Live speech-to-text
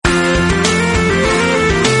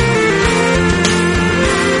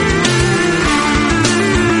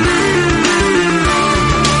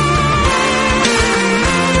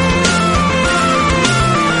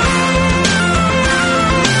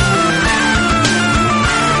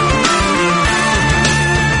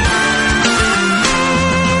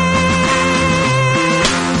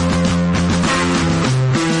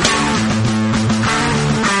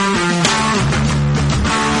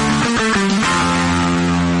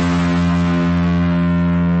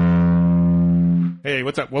Hey,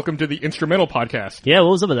 what's up? Welcome to the Instrumental Podcast. Yeah,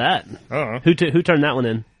 what was up with that? Uh-huh. Who turned that one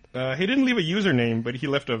in? He didn't leave a username, but he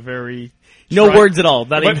left a very... No words at all.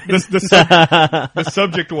 Not But even. the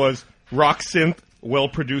subject was rock synth,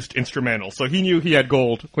 well-produced instrumental. So he knew he had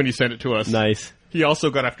gold when he sent it to us. Nice. He also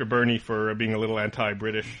got after Bernie for being a little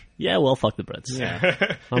anti-British. Yeah, well, fuck the Brits. Yeah. I'm He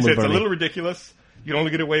said with it's a Bernie. little ridiculous. You can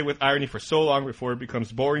only get away with irony for so long before it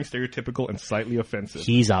becomes boring, stereotypical, and slightly offensive.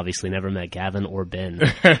 He's obviously never met Gavin or Ben.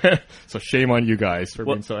 So shame on you guys for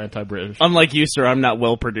being so anti-British. Unlike you, sir, I'm not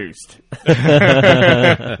well produced.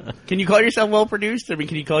 Can you call yourself well produced? I mean,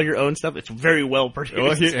 can you call your own stuff? It's very well produced.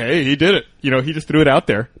 Well, he did it. You know, he just threw it out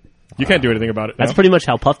there. You can't do anything about it. That's now. pretty much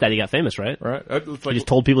how Puff Daddy got famous, right? Right. It's He like, just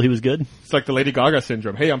told people he was good. it's like the Lady Gaga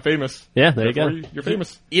syndrome. Hey, I'm famous. Yeah, there you go. Therefore, You're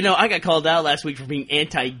famous. You know, I got called out last week for being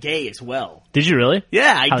anti-gay as well. Did you really?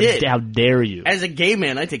 Yeah, I did. How dare you? As a gay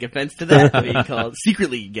man, I take offense to that. Being called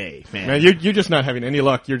secretly gay, man. Man, you're just not having any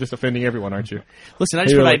luck. You're just offending everyone, aren't you? Listen, I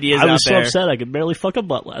just You put were like, ideas I out was so there. upset I could barely fuck a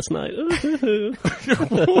butt last night.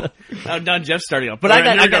 Now Jeff's starting off, but All I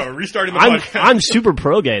right, got. here we go. Restarting the I'm podcast. I'm super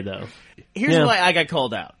pro gay though. Here's Yeah. why I got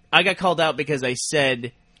called out. I got called out because I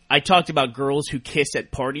said I talked about girls who kiss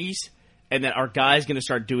at parties, and that our guys going to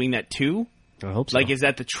start doing that too. I hope so. Like, is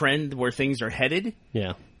that the trend where things are headed?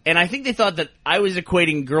 Yeah. And I think they thought that I was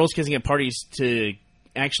equating girls kissing at parties to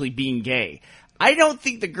actually being gay. I don't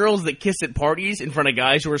think the girls that kiss at parties in front of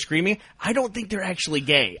guys who are screaming, I don't think they're actually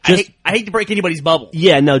gay. Just- I hate to break anybody's bubble.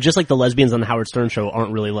 Yeah, no, just like the lesbians on the Howard Stern show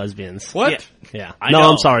aren't really lesbians. What? Yeah. I No, know.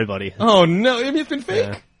 I'm sorry, buddy. Oh, no. I mean, it's been fake.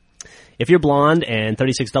 Yeah. If you're blonde and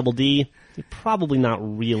 36 double D, you're probably not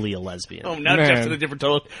really a lesbian. Oh, now Man. Jeff's in a different,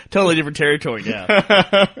 totally different territory now.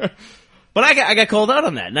 But I got called out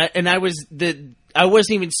on that, and I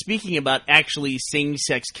wasn't even speaking about actually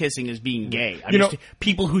same-sex kissing as being gay. I You mean, know-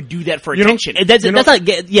 people who do that for You know- attention. That's You know- not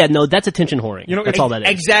gay. Yeah, no, that's attention whoring. You know, that's all that is.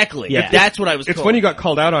 Exactly. Yeah. That's what I was It's told. when you got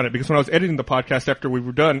called out on it because when I was editing the podcast after we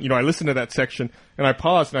were done, you know, I listened to that section and I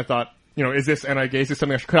paused and I thought, you know, is this anti-gay? Is this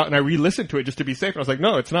something I should cut out? And I re-listened to it just to be safe. And I was like,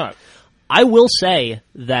 no, it's not. I will say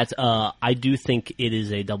that I do think it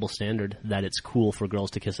is a double standard that it's cool for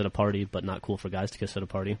girls to kiss at a party, but not cool for guys to kiss at a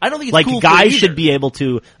party. I don't think it's like cool for guys either. should be able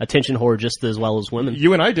to attention whore just as well as women.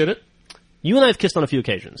 You and I did it You and I have kissed on a few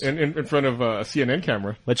occasions. in front of a CNN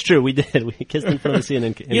camera. That's true. We did. We kissed in front of the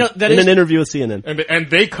CNN. You know, that in is- an interview with CNN. And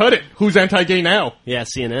they cut it. Who's anti-gay now? Yeah,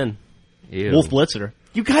 CNN. Ew. Wolf Blitzer.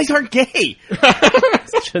 You guys aren't gay.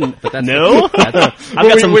 That's No, I've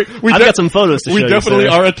got some. I've got some photos to show We you. definitely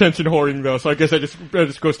sir. are attention whoring, though. So I guess that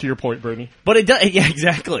just goes to your point, Bernie. But it does. Yeah,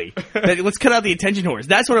 exactly. Let's cut out the attention whores.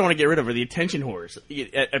 That's what I want to get rid of, are the attention whores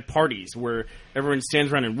at parties where everyone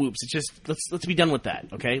stands around and whoops. It's just let's be done with that.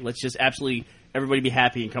 Okay, let's just absolutely everybody be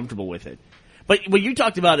happy and comfortable with it. But when you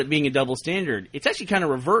talked about it being a double standard, it's actually kind of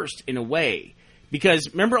reversed in a way, because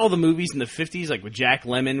remember all the movies in the 50s, like with Jack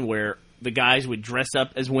Lemmon, where the guys would dress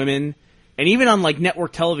up as women, and even on like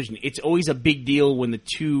network television, it's always a big deal when the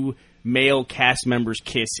two male cast members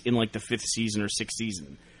kiss in like the 5th season or 6th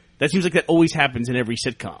season. That seems like that always happens in every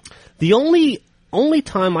sitcom. The only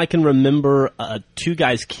time I can remember two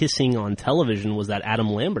guys kissing on television was that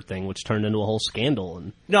Adam Lambert thing, which turned into a whole scandal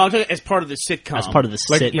and No, I'm talking as part of the sitcom. as part of the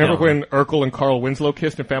Like, sit. remember when Urkel and Carl Winslow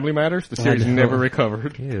kissed in Family Matters? The series know. never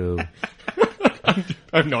recovered. Ew.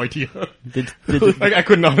 I have no idea. Did Like, I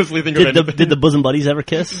couldn't honestly think of anything. the bosom buddies ever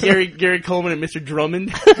kiss? Gary Coleman and Mr.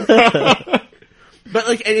 Drummond. But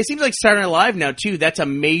like, and it seems like Saturday Night Live now too. That's a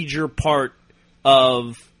major part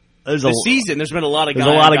of There's the season. There's been a lot of There's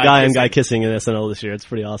guy a lot of on guy and kissing. guy kissing in SNL this year. It's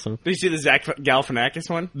pretty awesome. Did you see the Zach Galifianakis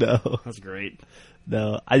one? No, That's great.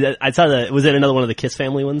 no. I saw that. Was it another one of the Kiss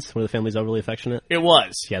family ones where the family's overly affectionate? It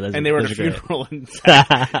was. Yeah, those and are- they were at a those are great. funeral, and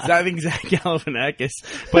I think Zach Galifianakis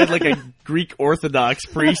played like a Greek Orthodox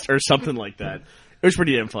priest or something like that. It was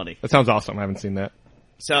pretty damn funny. That sounds awesome. I haven't seen that.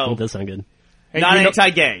 So, It does sound good. Hey, not you know-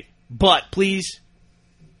 anti-gay, but please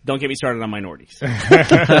don't get me started on minorities.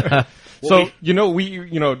 So,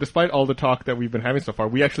 despite all the talk that we've been having so far,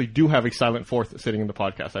 we actually do have a silent fourth sitting in the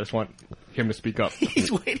podcast. I just want him to speak up.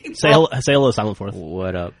 He's waiting. Say hello, Silent Fourth.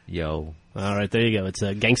 What up, yo? All right, there you go. It's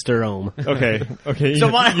a gangster Ohm. Okay. So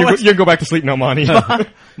you can go back to sleep now, Monty.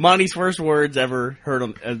 Monty's first words ever heard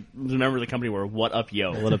on remember the company were "What up,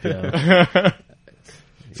 yo?" What up, yo?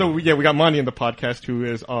 So, we got Monty in the podcast, who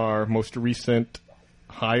is our most recent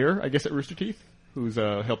hire, I guess, at Rooster Teeth, who's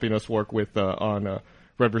helping us work with on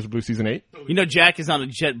Red vs. Blue Season 8. You know, Jack is on a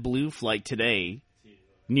JetBlue flight today,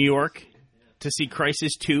 New York, to see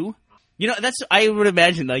Crisis 2. You know, I would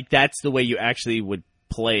imagine, like, that's the way you actually would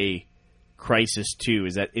play Crysis 2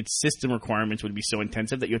 is that its system requirements would be so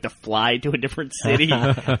intensive that you have to fly to a different city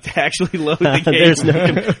to actually load the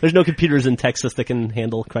game. there's no computers in Texas that can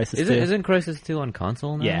handle Crysis 2. Isn't Crysis 2 on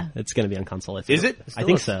console now? Yeah, it's going to be on console. I think. Is it? I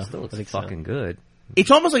think so. Still looks I think fucking good. It's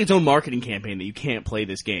almost like its own marketing campaign that you can't play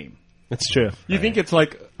this game. It's true. You think it's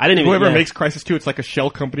like I didn't even- whoever yeah. makes Crysis 2, it's like a shell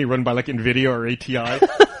company run by like Nvidia or ATI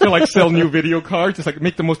to like sell new video cards. It's like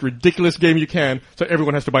make the most ridiculous game you can, so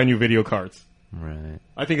everyone has to buy new video cards. Right.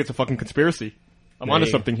 I think it's a fucking conspiracy. I'm onto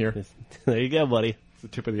something here. It's There you go, buddy. the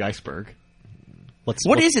tip of the iceberg.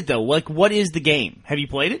 What is it though? Like, what is the game? Have you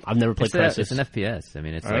played it? I've never played It's, Crysis. it's an FPS. I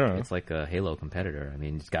mean, I don't know. it's like a Halo competitor. I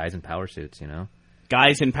mean, it's guys in power suits, you know.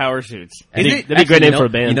 Guys in power suits. And Is they- it? That'd be a great actually, name for a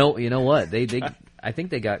band. You know what? They I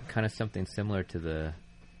think they got kind of something similar to the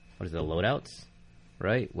the loadouts,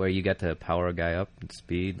 right? Where you get to power a guy up at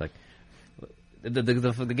speed, like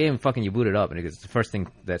the game. Fucking, you boot it up, and it's the first thing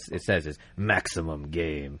that it says is maximum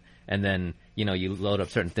game, and then you load up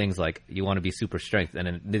certain things like you want to be super strength,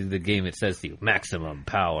 and then the game it says to you maximum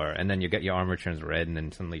power, and then you get your armor turns red, and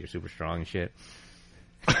then suddenly you're super strong and shit.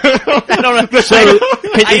 I don't know. So, can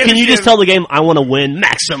you understand. just tell the game, I want to win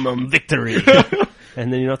maximum victory?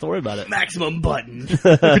 And then you don't have to worry about it. Maximum button.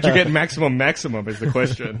 Could you get maximum is the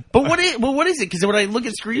question. But what is it? Because when I look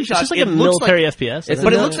at screenshots, It's just like it a looks military like, FPS. It's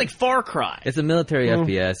but a it mil- looks like Far Cry. It's a military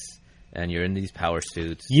FPS, and you're in these power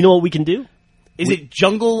suits. You know what we can do? Is it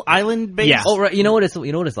Jungle Island based? Yeah. Oh, right. You know what it's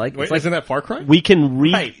like? Wait, It's like isn't that Far Cry? We can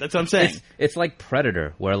Right, that's what I'm saying. It's like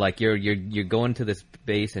Predator, where like you're going to this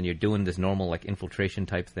base and you're doing this normal like infiltration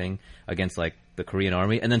type thing against like the Korean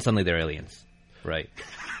army, and then suddenly they're aliens, right?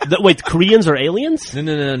 Wait, Koreans are aliens?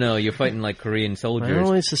 No. You're fighting like Korean I soldiers,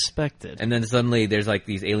 always suspected. and then suddenly there's like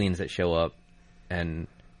these aliens that show up, and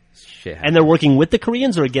shit. And they're working with the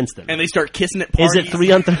Koreans or against them? And they start kissing at Is parties. it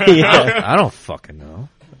 3-on-3? Yeah. I don't fucking know.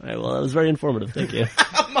 All right, well, that was very informative. Thank you.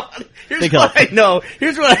 Come on. Here's Big what help. I know.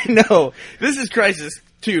 Here's what I know. This is Crysis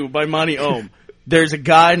 2 by Monty Ohm. There's a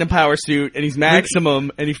guy in a power suit, and he's maximum,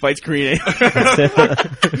 and he fights Korean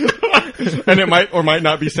aliens. And it might or might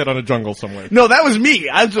not be set on a jungle somewhere. No, that was me.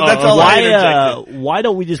 That's all I interjected. Why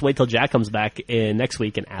don't we just wait till Jack comes back next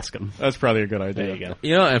week and ask him? That's probably a good idea. There you go.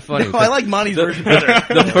 You know, and funny. No, I like Monty's version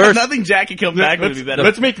better. Nothing Jack can come back with would be better.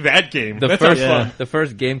 Let's make that game. The That first sounds fun. the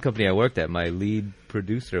first game company I worked at, my lead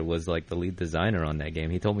producer was like the lead designer on that game.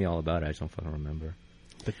 He told me all about it. I just don't fucking remember.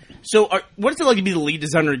 So, what is it like to be the lead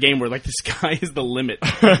designer of a game where, like, the sky is the limit?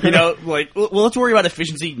 You know, like, well, let's worry about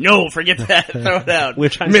efficiency. No, forget that. Throw it out. We're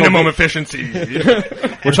trying to Minimum sell, efficiency.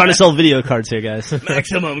 we're trying to sell video cards here, guys.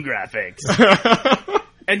 Maximum graphics.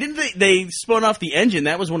 And didn't they spun off the engine?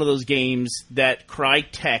 That was one of those games that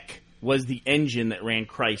Crytek was the engine that ran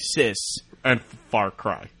Crysis. And Far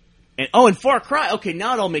Cry. And Far Cry. Okay,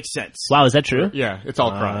 now it all makes sense. Wow, is that true? Yeah, it's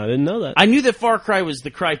all I Cry. didn't know that. I knew that Far Cry was the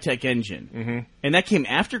Crytek engine. And that came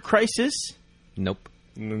after Crysis? Nope.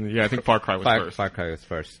 Yeah, I think Far Cry was first. Far Cry was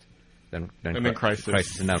first. Then And then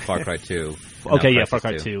Crysis. and now Far Cry 2. Okay, Now yeah, Crysis Far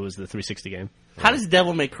Cry 2 was the 360 game. How does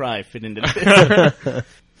Devil May Cry fit into this?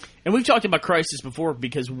 And we've talked about Crysis before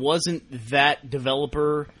because wasn't that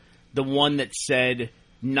developer the one that said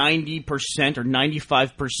 90% or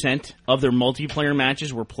 95% of their multiplayer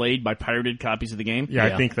matches were played by pirated copies of the game? Yeah,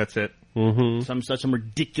 Yeah. I think that's it. Some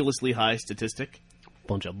ridiculously high statistic.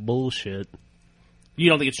 Bunch of bullshit. You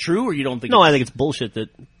don't think it's true, or you don't think? No, I think it's bullshit that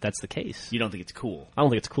that's the case. you don't think it's cool. I don't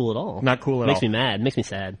think it's cool at all. Not cool at Makes all. me mad. Makes me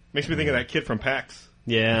sad. Makes me think of that kid from PAX.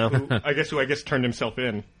 Yeah. Who I guess turned himself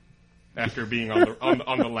in after being on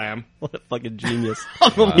the lam. What a fucking genius.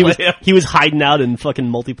 Lamb. He was hiding out in fucking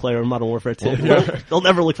multiplayer Modern Warfare 2. They'll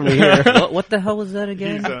never look for me here. What the hell was that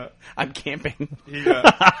again? He's, I'm camping.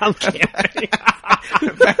 I'm camping.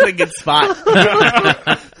 Found a good spot.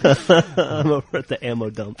 I'm over at the ammo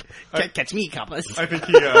dump. Catch me, coppers. I think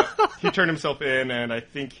he turned himself in, and I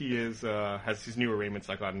think he has his new arraignments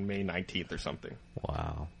like on May 19th or something.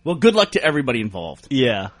 Wow. Well, good luck to everybody involved.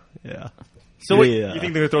 Yeah. Yeah. So what- yeah. You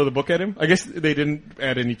think they're gonna throw the book at him? I guess they didn't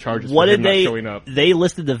add any charges What for him did they? not showing up. They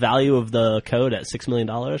listed the value of the code at $6 million.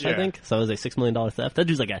 I Yeah. think so. It was a $6 million theft. That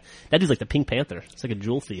dude's like the Pink Panther. It's like a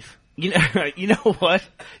jewel thief. You know what?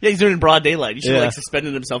 Yeah, he's doing it in broad daylight. He should Yeah. like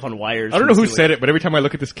suspended himself on wires. I don't know who said it, but every time I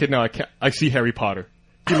look at this kid now, I see Harry Potter.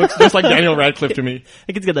 He looks just like Daniel Radcliffe to me. I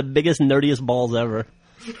think he's got the biggest, nerdiest balls ever.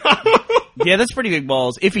 Yeah, that's pretty big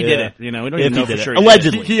balls. If he did Yeah. it, we don't If even he know for did it. sure.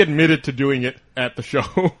 Allegedly. He admitted to doing it at the show.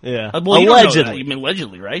 Yeah. Well, you don't know that. Allegedly. You mean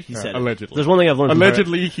allegedly, right? He said it. Allegedly. There's one thing I've learned.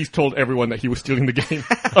 Allegedly, he's told everyone that he was stealing the game.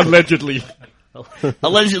 Allegedly.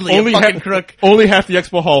 Allegedly, Only, a fucking crook. only half the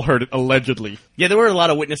expo hall heard it. Allegedly. Yeah, there were a lot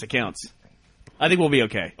of witness accounts. I think we'll be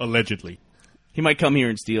okay. Allegedly. He might come here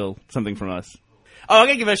and steal something from us. Oh, I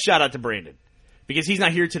gotta give a shout out to Brandon because he's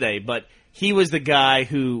not here today, but He was the guy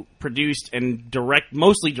who produced and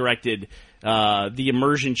mostly directed the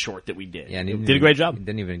immersion short that we did. Yeah, and he Did a great job. He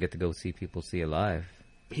didn't even get to go see people see it live.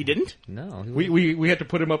 He didn't? No, We had to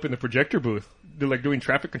put him up in the projector booth, doing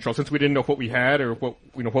traffic control, since we didn't know what we had or what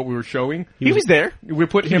we were showing. He was there. We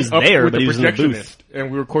put him was up there, with but the he was in the projectionist, booth.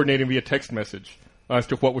 and we were coordinating via text message as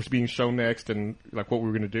to what was being shown next and like what we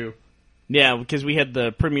were going to do. Yeah, because we had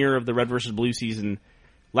the premiere of the Red vs. Blue season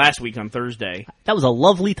last week on Thursday. That was a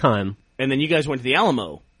lovely time. And then you guys went to the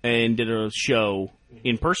Alamo and did a show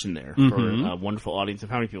in person there for a wonderful audience of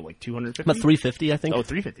how many people? Like 250? About 350, I think. Oh,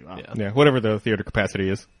 350. Wow. Yeah. Yeah, whatever the theater capacity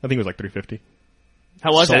is. I think it was like 350.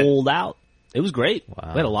 How was that? Sold out. It was great.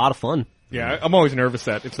 Wow. We had a lot of fun. Yeah, I'm always nervous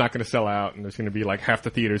that it's not going to sell out and there's going to be like half the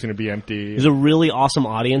theater's going to be empty. It was a really awesome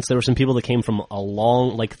audience. There were some people that came from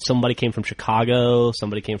somebody came from Chicago,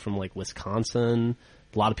 somebody came from like Wisconsin,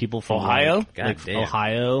 a lot of people from Ohio? like Goddamn.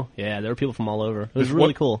 Ohio. Yeah, there were people from all over. It was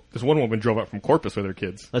really cool. This one woman drove up from Corpus with her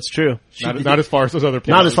kids. That's true. Not as far as those other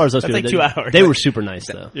places. Not as far as those That's people. like 2 They- hours. They were super nice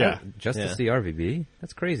though. Yeah. Just Yeah. to see RVB?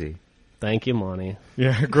 That's crazy. Thank you, Monty.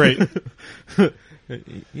 Yeah, great.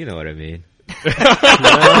 You know what I mean.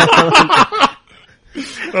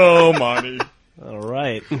 Oh, Monty. All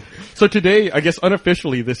right. So today, I guess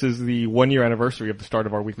unofficially, this is the 1-year anniversary of the start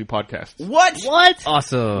of our weekly podcast. What?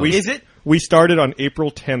 Awesome. Is it? We started on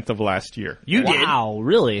April 10th of last year. You did? Wow,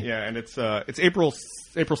 really? Yeah, and it's April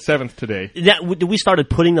 7th today. We started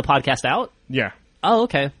putting the podcast out? Yeah. Oh,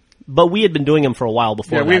 okay. But we had been doing them for a while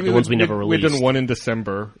before that, the ones we never We'd released. done one in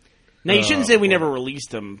December. Now, you shouldn't say we never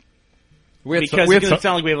released them. Because it's going to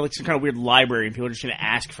sound like we have like some kind of weird library and people are just going to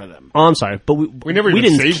ask for them. Oh, I'm sorry, but we never even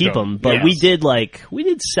didn't saved keep them. them. But Yes. we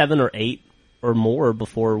did 7 or 8 or more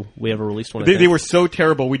before we ever released one. I They think. were so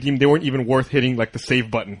terrible, we deemed they weren't even worth hitting like the save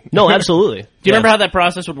button. No, absolutely. Do you remember how that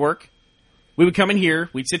process would work? We would come in here,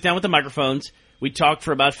 we'd sit down with the microphones, we'd talk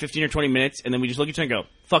for about 15 or 20 minutes, and then we just look at each other and go,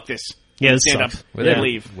 fuck this. Yeah, this Stand up sucks. and Yeah.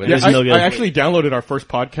 leave. With It was no good. I actually downloaded our first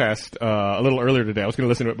podcast a little earlier today. I was going to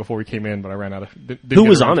listen to it before we came in, but I ran out of... didn't Who get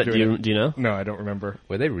was around on to it? doing Do you know? No, I don't remember.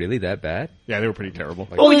 Were they really that bad? Yeah, they were pretty terrible.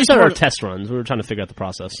 Well, we we just had just our wanted- test runs. We were trying to figure out the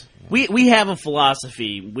process. We have a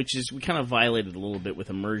philosophy, which is we kind of violated a little bit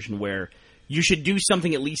with Immersion, where you should do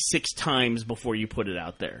something at least 6 times before you put it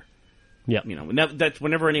out there. Yeah. You know, and that's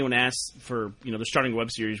whenever anyone asks for, they're starting a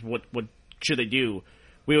web series, what should they do?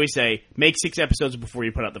 We always say, make 6 episodes before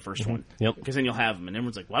you put out the first one. Yep. Because then you'll have them. And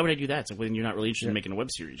everyone's like, why would I do that? It's like, well, then you're not really interested in making a web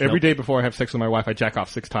series. Every day before I have sex with my wife, I jack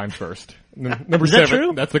off 6 times first. Number Is that 7,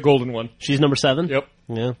 true? that's the golden one. She's number 7? Yep.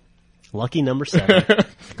 Yeah. Lucky number 7.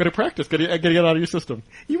 Got to practice. Got to get it out of your system.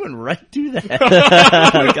 You went right through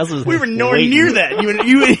that. Gus was We were nowhere waiting. near that.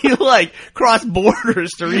 You like cross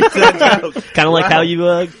borders to reach that joke. Kind of like how you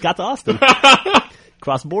got to Austin.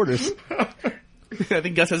 Cross borders. I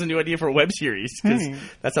think Gus has a new idea for a web series because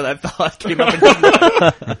that's how that thought came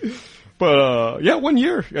up. But yeah, 1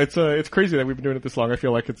 year. It's crazy that we've been doing it this long. I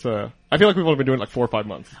feel like we've only been doing it like 4 or 5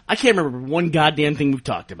 months. I can't remember one goddamn thing we've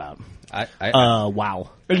talked about.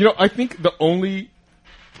 Wow. And I think the only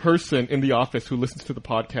person in the office who listens to the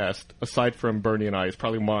podcast, aside from Bernie and I, is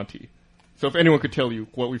probably Monty. So if anyone could tell you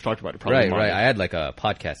what we've talked about, it probably Right, Monty. right. I had like a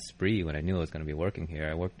podcast spree when I knew I was going to be working here.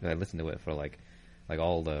 I listened to it for like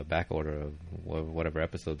all the back order of whatever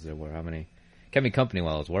episodes there were. How many? Kept me company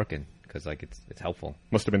while I was working because like it's helpful.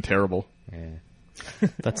 Must have been terrible. Yeah.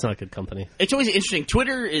 That's not good company. It's always interesting.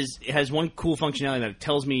 Twitter has one cool functionality that it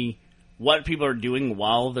tells me what people are doing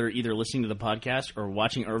while they're either listening to the podcast or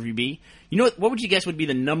watching RVB. You know what would you guess would be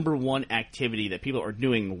the number one activity that people are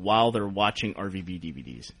doing while they're watching RVB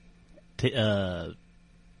DVDs?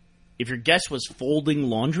 If your guess was folding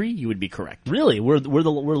laundry, you would be correct. Really? We're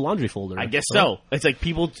laundry folder. I guess so. It's like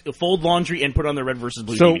people fold laundry and put on their Red versus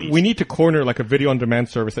Blue So DVDs. we need to corner like a video-on-demand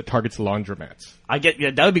service that targets laundromats.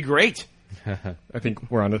 That would be great. I think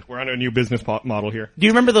we're on a new business model here. Do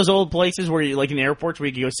you remember those old places where you, like in airports, where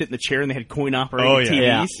you could go sit in the chair and they had coin-operated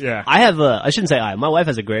yeah. TVs? Yeah. I have I shouldn't say my wife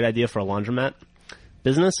has a great idea for a laundromat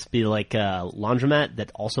business. Be like a laundromat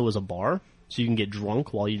that also is a bar, so you can get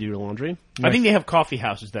drunk while you do your laundry. I think they have coffee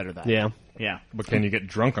houses that are that. Yeah, Yeah. But can you get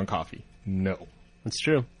drunk on coffee? No. that's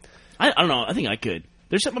true. I don't know. I think I could.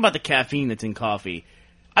 There's something about the caffeine that's in coffee.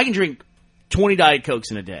 I can drink 20 Diet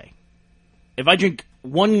Cokes in a day. If I drink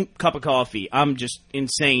 1 cup of coffee, I'm just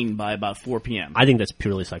insane by about 4 p.m. I think that's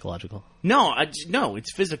purely psychological. No,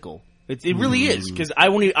 it's physical. It really is, because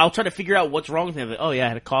I'll try to figure out what's wrong with me. Like, oh, yeah, I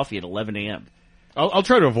had a coffee at 11 a.m. I'll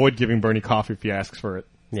try to avoid giving Bernie coffee if he asks for it.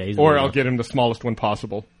 Yeah, he's Or a I'll get him the smallest one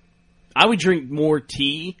possible. I would drink more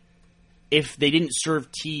tea if they didn't serve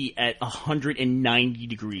tea at 190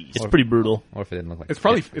 degrees. It's pretty brutal. Or if it didn't look like It's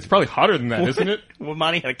probably hotter than that, isn't it? Well,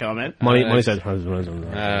 Monty had a comment. Money said,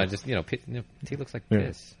 just tea looks like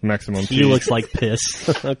piss. Maximum he tea. looks like piss.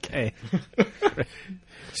 Okay.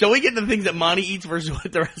 So we get the things that Monty eats versus what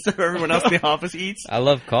the rest of everyone else in the office eats. I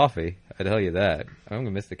love coffee. I tell you that. I'm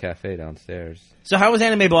gonna miss the cafe downstairs. So how was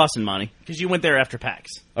Anime Boston, Monty? Because you went there after PAX.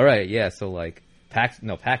 All right, yeah. So like PAX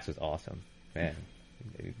was awesome, man.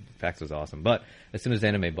 PAX was awesome. But as soon as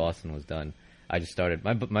Anime Boston was done, I just started.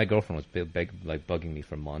 My girlfriend was bugging me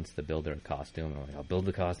for months to build her a costume. I'm like, I'll build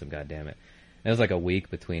the costume, god damn it. And it was like a week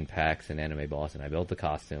between PAX and Anime Boston. I built the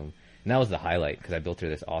costume, and that was the highlight because I built her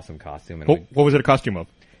this awesome costume. And What was it a costume of?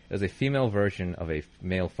 it was a female version of a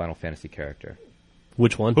male Final Fantasy character,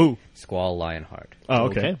 Which one? Who? Squall Lionheart. Oh,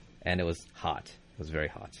 okay. And it was hot. It was very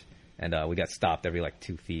hot. And we got stopped every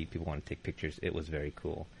 2 feet. People wanted to take pictures. It was very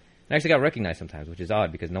cool. I actually got recognized sometimes, which is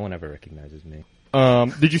odd because no one ever recognizes me.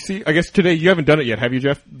 Did you see? I guess today you haven't done it yet, have you,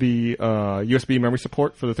 Jeff? The USB memory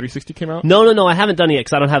support for the 360 came out. No, I haven't done it yet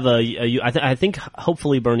because I don't have I think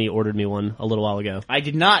hopefully Bernie ordered me one a little while ago. I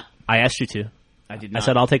did not. I asked you to. I did I not.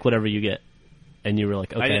 said I'll take whatever you get, and you were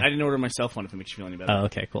like, okay. I didn't order myself one if it makes you feel any better. Oh,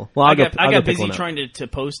 okay, cool. Well, I I'll got go pick busy one up. trying to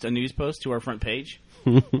post a news post to our front page,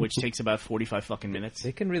 which takes about 45 fucking minutes.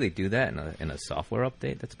 They can really do that in a software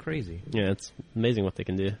update? That's crazy. Yeah, it's amazing what they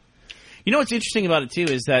can do. You know what's interesting about it too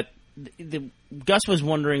is that Gus was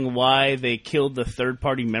wondering why they killed the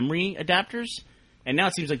third-party memory adapters, and now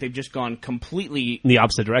it seems like they've just gone completely In the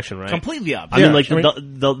opposite direction, right? opposite. I mean, like I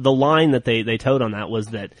mean- the line that they towed on that was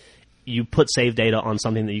that you put save data on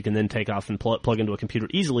something that you can then take off and plug into a computer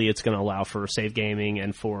easily. It's going to allow for save gaming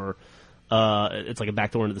and for it's like a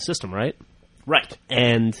backdoor into the system, right? Right.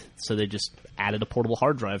 And so they just added a portable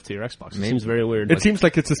hard drive to your Xbox. It seems very weird. It seems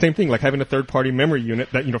like it's the same thing. Like having a third-party memory unit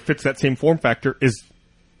that fits that same form factor is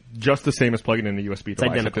just the same as plugging in a USB device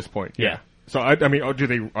identical. at this point. Yeah. So I mean, are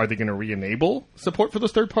they going to re-enable support for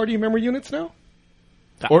those third-party memory units now?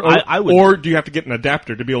 Or I would. Or do you have to get an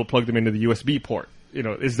adapter to be able to plug them into the USB port?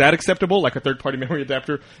 Is that acceptable? Like a third-party memory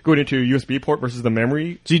adapter going into a USB port versus the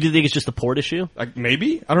memory? Do you think it's just a port issue? Like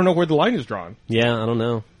maybe I don't know where the line is drawn. Yeah, I don't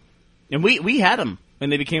know. And we had them,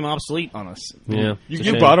 and they became obsolete on us. Yeah,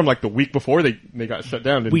 You bought them like the week before they got shut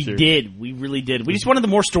down, didn't We you? did. We really did. We just wanted the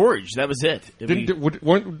more storage. That was it.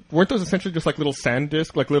 Weren't those essentially just like little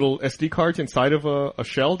SanDisk, like little SD cards inside of a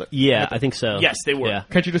shell? Yeah, I think so. Yes, they were. Yeah.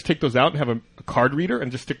 Can't you just take those out and have a card reader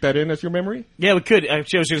and just stick that in as your memory? Yeah, we could.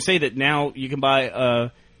 Actually, I was going to say that now you can buy a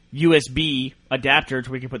USB adapter to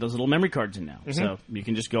where you can put those little memory cards in now. So you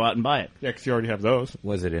can just go out and buy it. Yeah, because you already have those.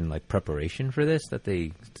 Was it in preparation for this that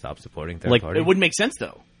they stopped supporting third Like, party? It wouldn't make sense,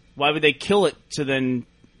 though. Why would they kill it to then...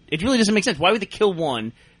 It really doesn't make sense. Why would they kill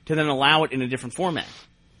one to then allow it in a different format?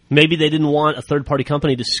 Maybe they didn't want a third-party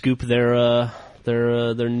company to scoop their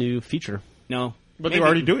new feature. No. But Maybe- they're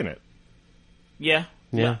already doing it. Yeah.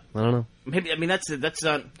 Yeah, I don't know. Maybe. I mean, that's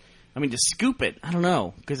not... I mean, to scoop it, I don't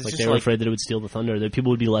know. Because it's Like just they were afraid that it would steal the thunder. That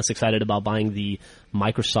people would be less excited about buying the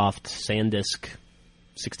Microsoft SanDisk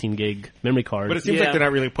 16 gig memory card. But it seems Yeah. like they're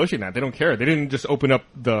not really pushing that. They don't care. They didn't just open up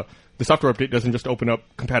the software update doesn't just open up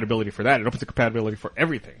compatibility for that. It opens up compatibility for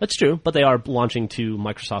everything. That's true, but they are launching 2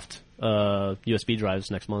 Microsoft USB drives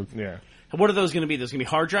next month. Yeah. What are those going to be? Those going to be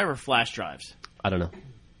hard drive or flash drives? I don't know.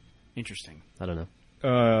 Interesting. I don't know.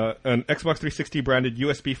 An Xbox 360 branded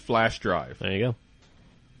USB flash drive. There you go.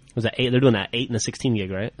 Was that 8? They're doing that 8 and a 16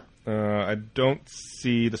 gig, right? I don't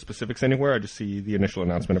see the specifics anywhere. I just see the initial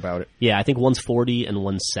announcement about it. Yeah, I think one's 40 and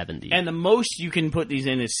one's 70. And the most you can put these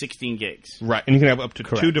in is 16 gigs. Right. And you can have up to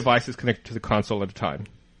Correct. 2 devices connected to the console at a time.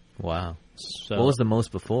 Wow. So, What was the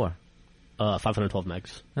most before? 512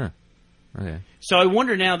 megs. Huh. Okay. So I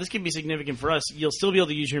wonder now, this could be significant for us. You'll still be able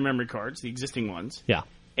to use your memory cards, the existing ones, Yeah.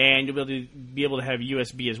 and you'll be able to have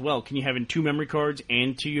USB as well. Can you have in 2 memory cards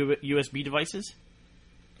and 2 USB devices?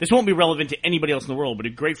 This won't be relevant to anybody else in the world, but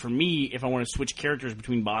it's great for me if I want to switch characters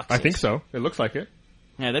between boxes. I think so. It looks like it.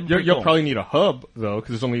 Yeah, that'd be pretty You'll cool. probably need a hub, though,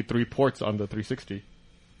 because there's only 3 ports on the 360.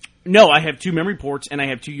 No, I have 2 memory ports and I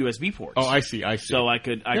have 2 USB ports. Oh, I see. So I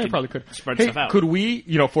could Yeah, probably could. spread Hey, stuff out. could we,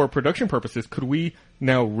 for production purposes, could we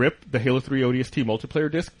now rip the Halo 3 ODST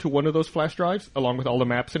multiplayer disc to one of those flash drives, along with all the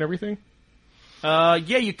maps and everything? Yeah,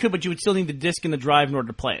 you could, but you would still need the disc and the drive in order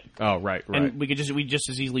to play it. Oh, right. And we just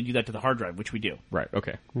as easily do that to the hard drive, which we do. Right,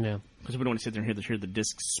 okay. Yeah. Because we don't want to sit there and hear the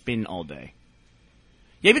disc spin all day.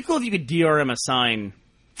 Yeah, it'd be cool if you could DRM assign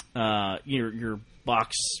your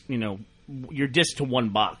box, your disc to one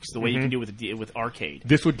box, the way you can do with Arcade.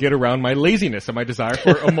 This would get around my laziness and my desire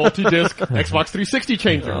for a multi-disc Xbox 360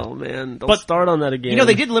 changer. Oh, man. Don't start on that again.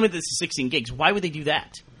 They did limit this to 16 gigs. Why would they do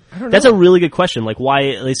that? That's a really good question. Like, why?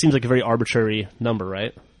 It seems like a very arbitrary number,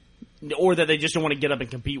 right? Or that they just don't want to get up and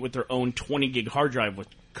compete with their own 20 gig hard drive, which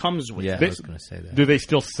comes with Yeah, it. I was going to say that. Do they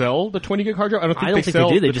still sell the 20 gig hard drive? I don't think they sell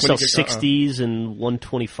do. They the just sell 20 gig, 60s and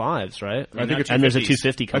 125s, right? I think it's and there's a 250s.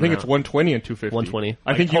 250 I coming think out. it's 120 and 250. 120.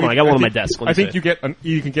 I think Hold on, I got one on my desk. Let me I think see.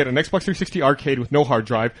 you can get an Xbox 360 arcade with no hard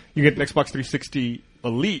drive. You get an Xbox 360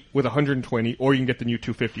 Elite with 120, or you can get the new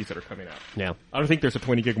 250s that are coming out. Yeah. I don't think there's a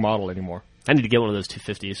 20 gig model anymore. I need to get one of those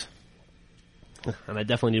 250s. And I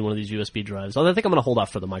definitely need one of these USB drives. Although I think I'm going to hold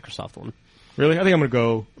off for the Microsoft one. Really? I think I'm going to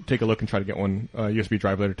go take a look and try to get one USB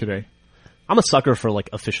drive later today. I'm a sucker for like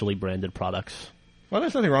officially branded products. Well,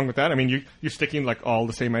 there's nothing wrong with that. I mean, you're sticking like all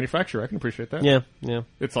the same manufacturer. I can appreciate that. Yeah.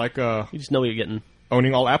 It's like You just know what you're getting,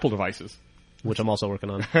 owning all Apple devices. which I'm also working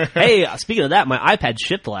on. Hey, speaking of that, my iPad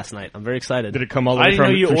shipped last night. I'm very excited. Did it come all the I way didn't know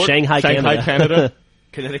from, you From ordered- Shanghai, Canada?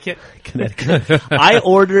 Connecticut? Connecticut.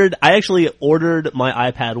 I actually ordered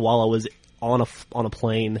my iPad while I was on a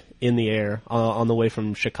plane in the air on the way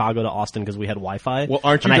from Chicago to Austin because we had Wi-Fi. Well,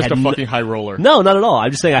 aren't you And I just a had fucking high roller? No, not at all. I'm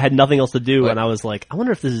just saying I had nothing else to do, and I was like, I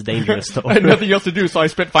wonder if this is dangerous to I had order. nothing else to do, so I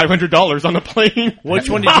spent $500 on a plane. Which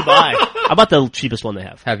one did you buy? How about the cheapest one they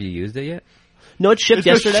have? Have you used it yet? No, it shipped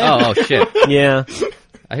It's just- yesterday. Oh, shipped. Yeah.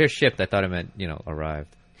 I hear shipped. I thought it meant, arrived.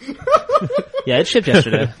 Yeah, it shipped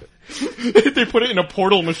yesterday. They put it in a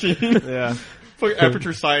portal machine. Yeah. It's like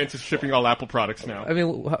Aperture Science is shipping all Apple products now. I mean,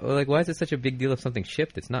 why is it such a big deal if something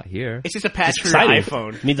shipped? It's not here. It's just a patch for exciting. your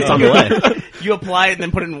iPhone. It means it's on the way. You apply it and then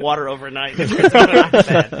put it in water overnight.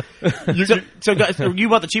 So guys, you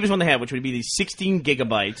bought the cheapest one they have, which would be the 16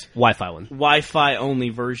 gigabyte Wi-Fi one. Wi-Fi only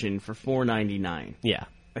version for $4.99. Yeah.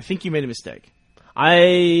 I think you made a mistake.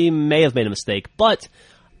 I may have made a mistake, but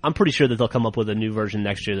I'm pretty sure that they'll come up with a new version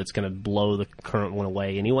next year that's going to blow the current one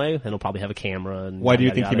away anyway, and it'll probably have a camera. And Why do you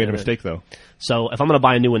yada, think yada, you made a yada. mistake, though? So if I'm going to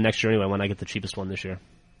buy a new one next year anyway, why not get the cheapest one this year?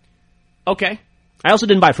 Okay. I also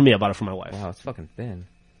didn't buy it for me. I bought it for my wife. Wow, it's fucking thin.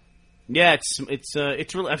 Yeah, it's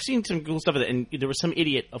really. I've seen some cool stuff with it, and there was some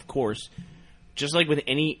idiot, of course, just like with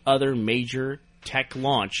any other major tech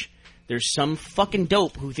launch. There's some fucking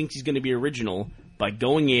dope who thinks he's going to be original by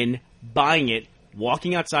going in, buying it,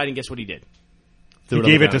 walking outside, and guess what he did? He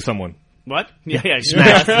gave it to someone. What? Yeah.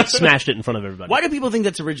 Smashed it in front of everybody. Why do people think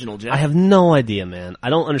that's original, Jeff? I have no idea, man. I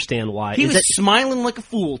don't understand why. He Is was that, smiling like a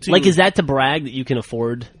fool, too. is that to brag that you can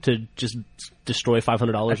afford to just destroy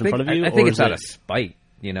 $500 in front of you? I think or it's is out it- of spite,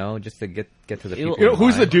 just to get to the people. You know, in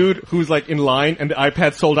who's the line. dude who's like in line and the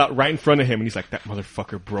iPad sold out right in front of him, and he's like, "That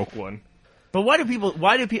motherfucker broke one." But why do people?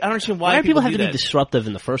 I don't understand Why do people have do to be that. disruptive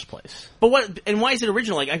in the first place? But what? And why is it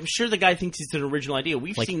original? Like, I'm sure the guy thinks it's an original idea.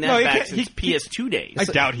 We've seen that no, he back can't- since he- PS2 days. I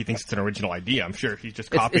doubt he thinks it's an original idea. I'm sure he's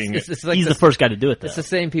just copying it. It's like He's the first guy to do it, though. It's the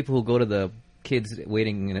same people who go to the kids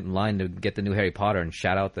waiting in line to get the new Harry Potter and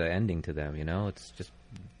shout out the ending to them. It's just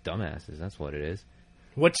dumbasses. That's what it is.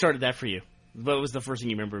 What started that for you? What was the first thing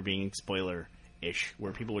you remember being spoiler-ish,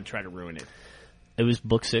 where people would try to ruin it? It was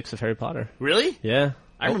book 6 of Harry Potter. Really? Yeah.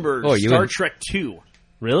 I remember Oh, you Star and- Trek 2,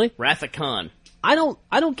 Really? Wrath of Khan. I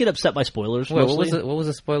don't get upset by spoilers. Wait, mostly. what was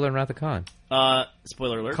the spoiler in Wrath of Khan?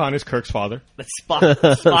 Spoiler alert. Khan is Kirk's father. That Spock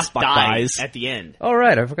Spock dies dies. at the end. Oh,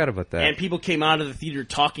 right. I forgot about that. And people came out of the theater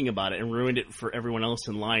talking about it and ruined it for everyone else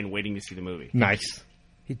in line waiting to see the movie. Nice.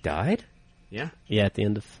 He died? Yeah? Yeah, at the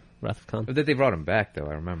end of Wrath of Khan. But they brought him back, though.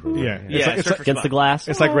 I remember. Yeah. Yeah, It's Surfer like, Against the Spock. glass.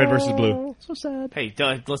 it's like Red versus Blue. So sad. Hey,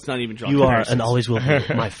 let's not even draw You are comparisons. and always will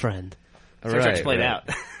be my friend. All Star Trek's right, played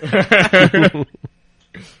right. out.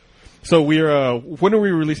 So we're when are we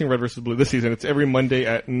releasing Red versus Blue this season? It's every Monday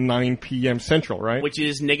at 9 p.m. Central, right? Which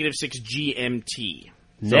is -6 GMT.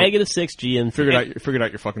 -6 GM. Figured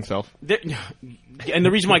out your fucking self. And the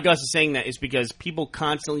reason why Gus is saying that is because people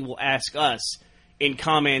constantly will ask us in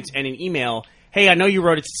comments and in email, hey, I know you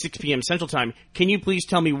wrote it to 6 p.m. Central Time. Can you please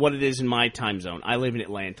tell me what it is in my time zone? I live in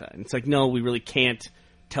Atlanta. And it's like, no, we really can't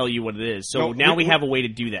tell you what it is. So No, now we- we have a way to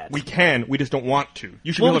do that. We can. We just don't want to.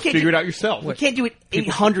 You should Well, be we able to can't figure do- it out yourself. we can't do it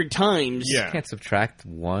 800 times. Yeah. You can't subtract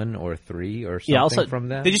 1 or 3 or something Yeah, also- from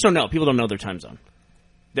that? They just don't know. People don't know their time zone.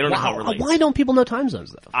 They don't know how it relates. Why don't people know time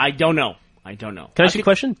zones, though? I don't know. I don't know. Can I ask you a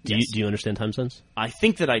question? Do Yes. you understand time zones? I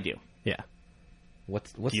think that I do. Yeah.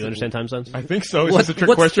 What's Do you understand time zones? I think so. Is What's- this a trick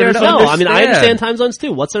what's question there or to something? No, I mean, I understand? understand time zones,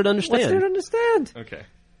 too. What's there to understand? What's there to understand? Okay.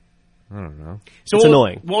 I don't know. So It's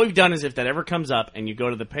annoying. What we've done is if that ever comes up and you go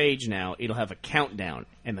to the page now, it'll have a countdown.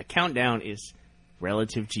 And the countdown is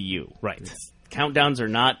relative to you. Right. Countdowns are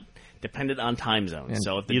not dependent on time zones.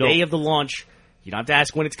 So if the you don't- day of the launch, you don't have to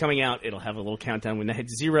ask when it's coming out. It'll have a little countdown. When it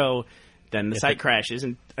hits 0, then the site crashes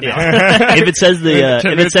and If it says the 10 if it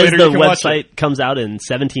minutes says later, the you can watch website comes out in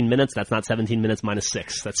 17 minutes, that's not 17 minutes minus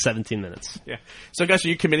 6. That's 17 minutes. yeah. So, Gus, are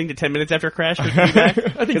you committing to 10 minutes after a crash? Because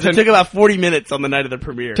I think it took about 40 minutes on the night of the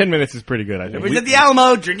premiere. 10 minutes is pretty good, I think. We was at the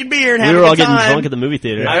Alamo drinking beer and We having were a all good getting time. drunk at the movie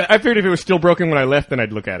theater. I figured if it was still broken when I left, then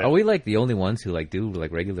I'd look at it. Are we like the only ones who like do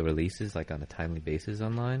like regular releases like on a timely basis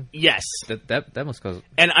online? Yes. That must cause.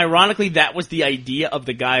 And ironically, that was the idea of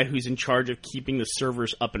the guy who's in charge of keeping the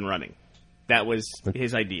servers up and running. That was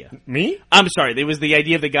his idea. Me? I'm sorry, it was the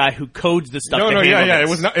idea of the guy who codes the stuff. No, to no, handle yeah. this.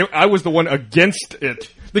 It was not. I was the one against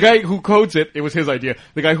it. The guy who codes it, it was his idea.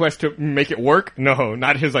 The guy who has to make it work, no,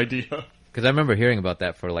 not his idea. Because I remember hearing about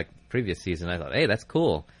that for like previous season. I thought, hey, that's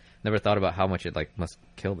cool. Never thought about how much it like must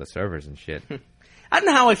kill the servers and shit. I don't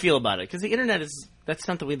know how I feel about it because the internet that's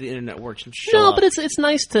not the way the internet works. No, but it's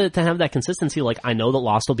nice to have that consistency. Like, I know that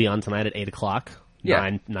Lost will be on tonight at 8 o'clock,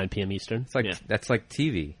 Yeah. 9 p.m. Eastern. It's like Yeah. that's like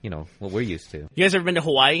TV, what we're used to. You guys ever been to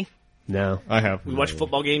Hawaii? No. I have. We watch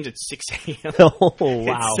football games at 6 a.m. Oh,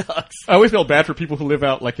 wow. It sucks. I always felt bad for people who live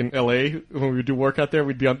out like in LA when we do work out there.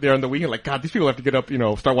 We'd be out there on the weekend, like, God, these people have to get up,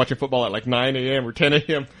 start watching football at like 9 a.m. or 10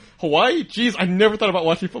 a.m. Hawaii? Jeez, I never thought about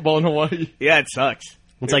watching football in Hawaii. Yeah, it sucks.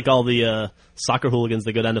 It's like all the soccer hooligans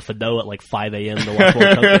that go down to Fado at like 5 a.m. to watch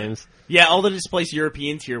World Cup games. Yeah, all the displaced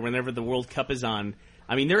Europeans here, whenever the World Cup is on,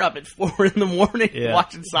 I mean, they're up at 4 in the morning Yeah.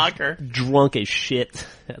 watching soccer. Drunk as shit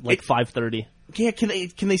at like 5:30. Yeah, can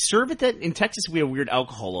they serve it? That in Texas we have weird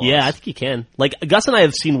alcohol laws. Yeah, I think you can. Like, Gus and I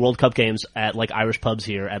have seen World Cup games at like Irish pubs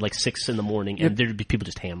here at like 6 in the morning, and there'd be people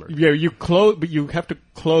just hammered. Yeah, you close, but you have to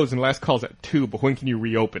close and last call's at 2, but when can you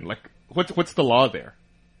reopen? Like, what's the law there?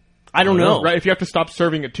 I don't know. Right, if you have to stop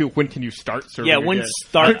serving at 2, when can you start serving Yeah, again? when's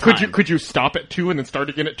start time? Could you stop at 2 and then start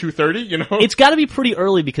again at 2:30, It's got to be pretty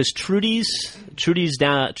early because Trudy's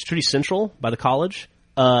Central by the college,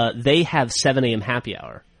 they have 7 a.m. happy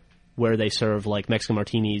hour where they serve like Mexican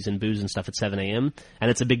martinis and booze and stuff at 7 a.m. And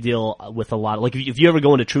it's a big deal with a lot of, like, if you ever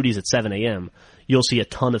go into Trudy's at 7 a.m., you'll see a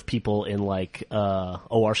ton of people in like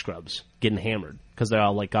OR scrubs getting hammered because they're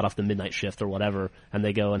all like got off the midnight shift or whatever, and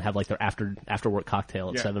they go and have like their after work cocktail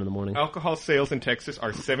at 7 in the morning. Alcohol sales in Texas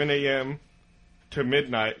are 7 a.m. to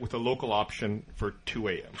midnight with a local option for 2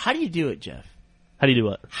 a.m. How do you do it, Jeff? How do you do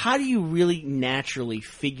what? How do you really naturally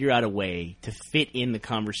figure out a way to fit in the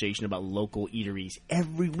conversation about local eateries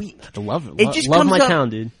every week? I love it. It just love comes my up- town,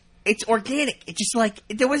 dude. It's organic. It's just like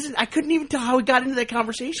I couldn't even tell how we got into that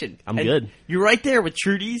conversation. I'm And good. You're right there with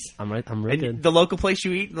Trudy's. I'm real And good. the local place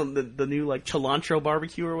you eat, the new like cilantro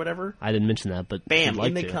barbecue or whatever. I didn't mention that, but Bam, I'd like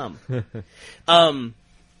in they to. come.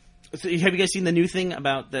 So have you guys seen the new thing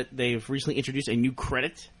about that they've recently introduced a new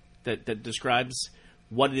credit that describes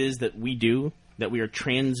what it is that we do, that we are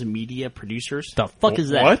transmedia producers? The fuck is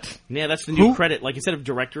that? What? Yeah, that's the new Who? credit. Like instead of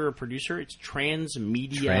director or producer, it's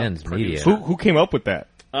transmedia. Transmedia. producer. Who came up with that?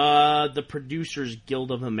 The Producers Guild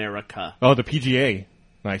of America. Oh, the PGA.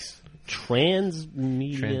 Nice.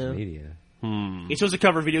 Transmedia. It's supposed to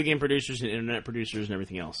cover video game producers and internet producers and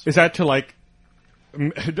everything else. Is that to like?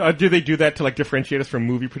 Do they do that to like differentiate us from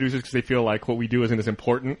movie producers because they feel like what we do isn't as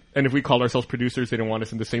important? And if we called ourselves producers, they don't want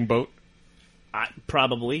us in the same boat.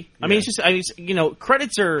 Probably. I mean, it's just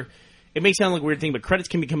credits are. It may sound like a weird thing, but credits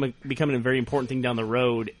can become a very important thing down the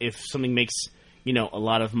road if something makes a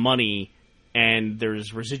lot of money and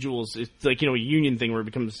there's residuals. It's like a union thing where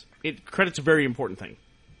credits a very important thing.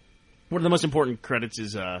 One of the most important credits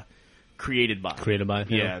is created by. Created by,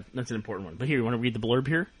 Yeah, that's an important one. But here, you want to read the blurb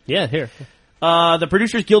here? Yeah, here. The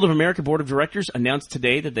Producers Guild of America Board of Directors announced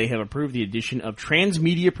today that they have approved the addition of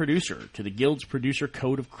Transmedia Producer to the Guild's Producer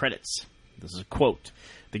Code of Credits. This is a quote.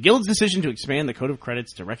 The Guild's decision to expand the Code of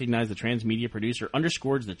Credits to recognize the transmedia producer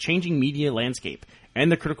underscores the changing media landscape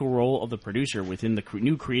and the critical role of the producer within the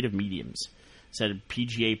new creative mediums, said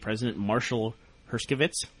PGA President Marshall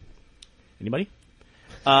Herskovitz. Anybody?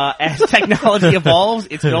 As technology evolves,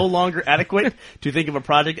 it's no longer adequate to think of a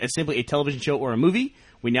project as simply a television show or a movie.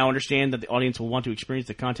 We now understand that the audience will want to experience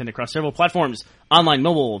the content across several platforms: online,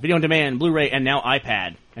 mobile, video on demand, Blu-ray, and now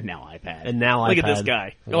iPad. Look at this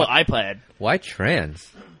guy. Oh, iPad. Why trans?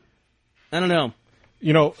 I don't know.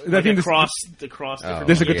 I Like think across Oh.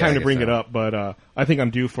 this is a good Yeah, time I to guess bring so. it up, but I think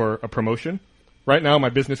I'm due for a promotion. Right now, my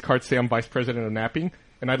business cards say I'm vice president of napping,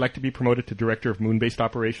 and I'd like to be promoted to director of moon-based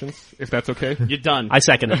operations, if that's okay. You're done. I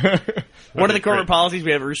second it. One of the corporate policies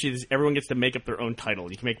we have at Rushi is everyone gets to make up their own title.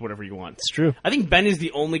 You can make whatever you want. It's true. I think Ben is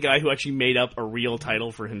the only guy who actually made up a real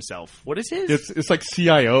title for himself. What is his? It's like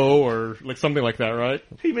CIO or like something like that, right?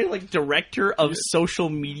 He made like director of social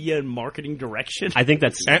media and marketing direction. I think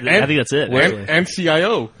that's. And- I think that's it. actually. And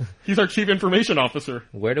CIO. He's our chief information officer.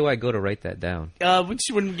 Where do I go to write that down?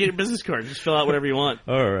 When you get your business card, just fill out whatever you want.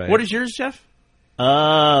 All right. What is yours, Jeff?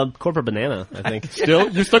 Corporate banana. I think. Still,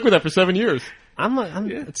 you're stuck with that for 7 years. I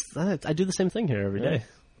do the same thing here every day.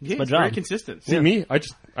 Yeah, my it's job. very consistent. See me?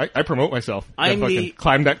 I promote myself. I'm I fucking the-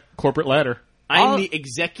 climb that corporate ladder. I'm the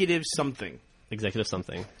executive something. Executive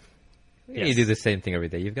something. You Yes. do the same thing every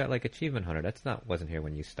day. You've got like Achievement Hunter. Wasn't here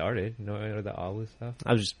when you started. The always stuff.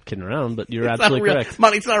 I was just kidding around, but you're It's not absolutely real, correct.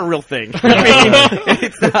 Monty, it's not a real thing. I mean,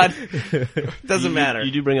 it's not. Doesn't matter.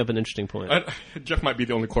 You do bring up an interesting point. Jeff might be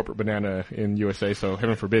the only corporate banana in USA, so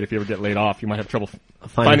heaven forbid if you ever get laid off, you might have trouble Finding-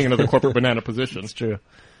 finding another corporate banana position. It's true.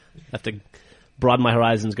 I have to broaden my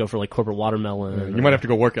horizons, go for like corporate watermelon. You might have to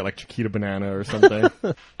go work at like Chiquita Banana or something.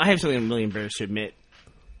 I have something I'm really embarrassed to admit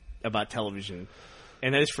about television.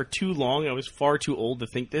 And that is for too long, I was far too old to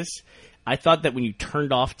think this. I thought that when you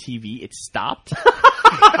turned off TV, it stopped.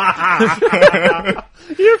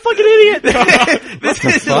 You're a fucking idiot. This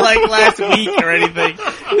isn't like last week or anything.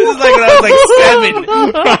 This is like when I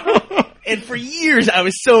was like 7. And for years, I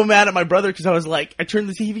was so mad at my brother because I was like, I turned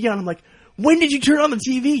the TV on. I'm like, when did you turn on the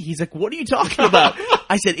TV? He's like, what are you talking about?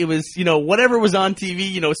 I said, it was, whatever was on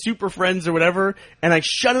TV, Super Friends or whatever. And I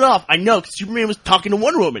shut it off. I know, because Superman was talking to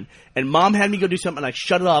Wonder Woman. And Mom had me go do something, and I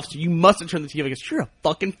shut it off. So you must have turned the TV. I guess, you're a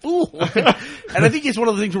fucking fool. And I think it's one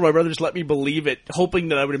of the things where my brother just let me believe it, hoping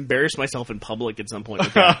that I would embarrass myself in public at some point.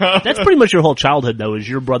 That's pretty much your whole childhood, though, is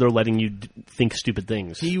your brother letting you think stupid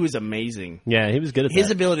things. He was amazing. Yeah, he was good at His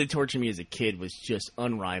that. ability to torture me as a kid was just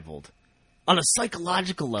unrivaled. On a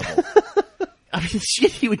psychological level. I mean, the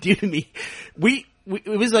shit he would do to me. It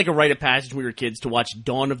was like a rite of passage when we were kids to watch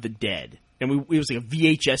Dawn of the Dead. And it was like a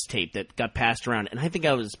VHS tape that got passed around. And I think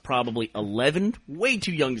I was probably 11, way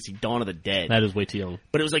too young to see Dawn of the Dead. That is way too young.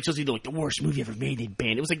 But it was like supposed to be like the worst movie ever made. They'd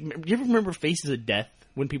banned. It was like, do you ever remember Faces of Death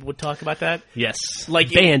when people would talk about that? Yes.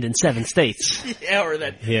 Like banned in 7 states. Yeah, or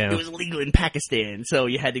that Yeah. it was illegal in Pakistan, so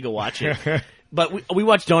you had to go watch it. But we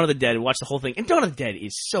watched Dawn of the Dead. We watched the whole thing. And Dawn of the Dead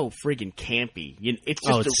is so friggin' campy. It's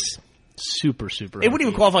just It's super, super. it wouldn't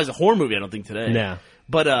even qualify as a horror movie, I don't think, today. No.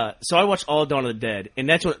 But so I watched all of Dawn of the Dead, and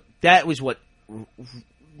that was what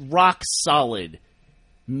rock solid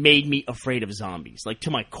made me afraid of zombies, like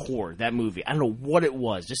to my core. That movie, I don't know what it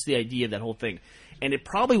was, just the idea of that whole thing, and it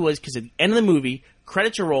probably was because at the end of the movie,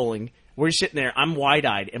 credits are rolling, we're sitting there, I'm wide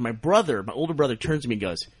eyed, and my older brother, turns to me and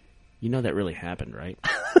goes, "You know that really happened, right?"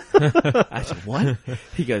 I said, "What?"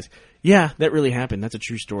 He goes, "Yeah, that really happened. That's a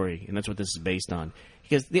true story, and that's what this is based on."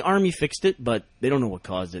 He goes, "The army fixed it, but they don't know what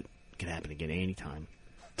caused it. It could happen again anytime."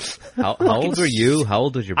 How old were you? How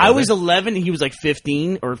old was your brother? I was 11, and he was like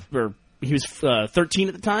 15, or he was 13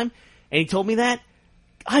 at the time, and he told me that.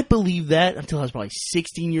 I believed that until I was probably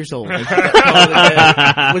 16 years old. It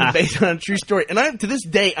was based on a true story, and to this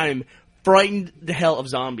day, I'm frightened the hell of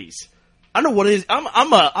zombies. I don't know what it is. I'm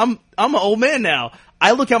an old man now.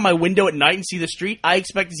 I look out my window at night and see the street. I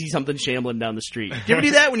expect to see something shambling down the street. Do you ever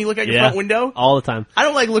do that when you look out your front window? All the time. I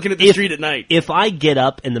don't like looking at the street at night. If I get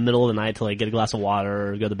up in the middle of the night to like get a glass of water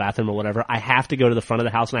or go to the bathroom or whatever, I have to go to the front of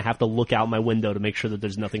the house and I have to look out my window to make sure that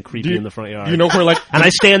there's nothing creepy in the front yard. Do you know where like and I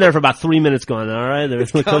stand there for about 3 minutes going, all right,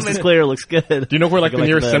 the coast is clear, looks good. do you know where like I the go back to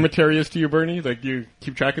nearest bed. cemetery is to you, Bernie? Like you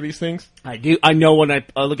keep track of these things? I do. I know when I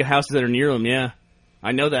look at houses that are near them. Yeah,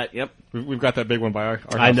 I know that. Yep. We've got that big one by our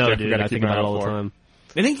house. I know, Jeff. We dude. gotta I keep think an eye about it out all the for. time.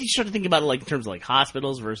 I think you start to think about it like in terms of like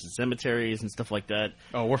hospitals versus cemeteries and stuff like that.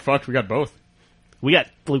 Oh, we're fucked. We got both. We got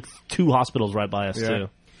like 2 hospitals right by us, Yeah. too.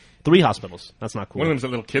 3 hospitals. That's not cool. One of them's a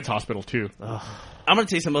little kid's hospital too. I'm going to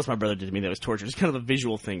tell you something else my brother did to me that was torture. It's kind of a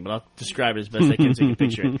visual thing, but I'll describe it as best I can so you can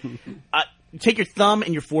picture it. Take your thumb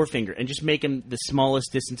and your forefinger and just make them the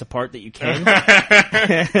smallest distance apart that you can.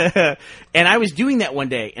 And I was doing that one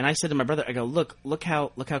day, and I said to my brother, I go, look how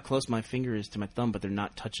close my finger is to my thumb, but they're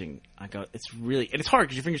not touching. I go, it's really, and it's hard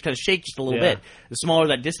because your fingers kind of shake just a little Yeah. bit. The smaller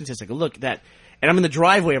that distance is, I go, look at that. And I'm in the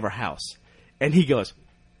driveway of our house, and he goes,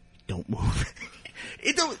 don't move.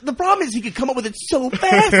 The problem is he could come up with it so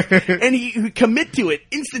fast, and he would commit to it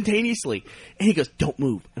instantaneously. And he goes, don't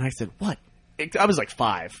move. And I said, what? I was like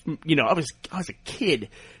 5. You know, I was a kid.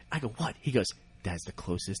 I go, what? He goes, that's the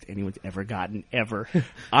closest anyone's ever gotten, ever.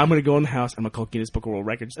 I'm going to go in the house. I'm going to call Guinness Book of World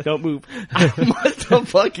Records. Don't move. I must have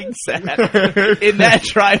fucking sat in that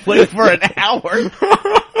driveway for an hour.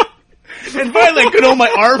 And finally, I couldn't hold my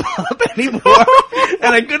arm up anymore,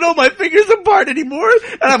 and I couldn't hold my fingers apart anymore.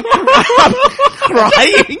 And I'm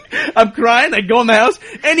crying. I'm crying. I go in the house,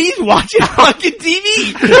 and he's watching fucking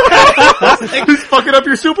TV. He's fucking up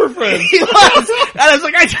your super friend. He was. And I was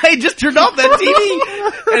like, I just turned off that TV.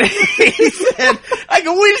 And he said, I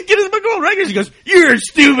go, wait, just get his McGraw records. He goes, you're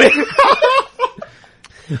stupid.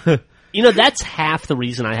 You know, that's half the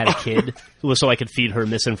reason I had a kid, was so I could feed her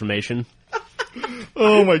misinformation.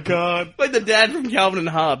 Oh my god. Like the dad from Calvin and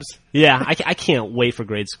Hobbes. Yeah, I can't wait for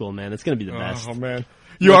grade school, man. It's going to be the best. Oh man.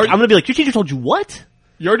 I'm going to be like, your teacher told you what?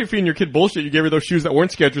 You're already feeding your kid bullshit. You gave her those shoes that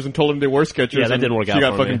weren't Skechers and told them they were Skechers. Yeah, that didn't work out. She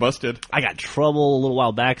got for fucking me. busted. I got in trouble a little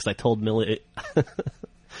while back because I told Millie.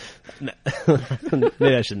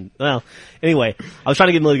 Maybe I shouldn't. Well, anyway, I was trying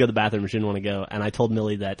to get Millie to go to the bathroom and she didn't want to go. And I told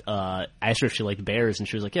Millie that I asked her if she liked bears, and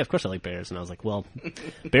she was like, "Yeah, of course I like bears." And I was like, "Well,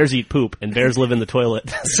 bears eat poop, and bears live in the toilet,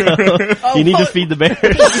 so you need to feed the bears,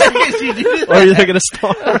 or they're going to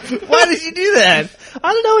starve." Why did you do that?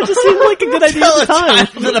 I don't know. It just seemed like a good idea at the time.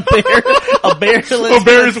 A bear. A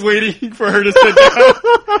bear is waiting for her to sit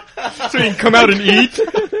down so you can come out and eat.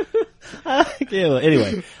 Yeah,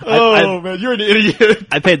 anyway, Oh man, you're an idiot.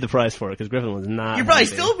 I paid the price for it because Griffin was not. You're probably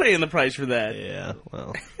happy. still paying the price for that. Yeah,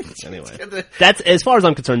 well, anyway. That's, as far as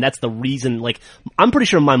I'm concerned, that's the reason, like, I'm pretty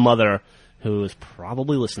sure my mother, who is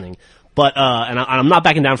probably listening, but, and I'm not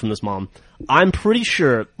backing down from this, Mom, I'm pretty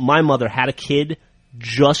sure my mother had a kid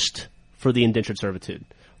just for the indentured servitude.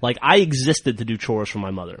 Like, I existed to do chores for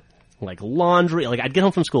my mother. Like, laundry, like, I'd get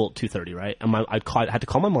home from school at 2:30, right? And I had to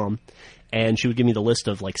call my mom, and she would give me the list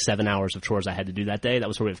of, like, 7 hours of chores I had to do that day. That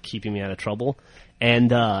was her way of keeping me out of trouble. And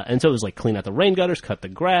so it was, like, clean out the rain gutters, cut the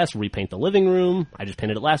grass, repaint the living room. I just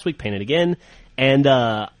painted it last week, paint it again. And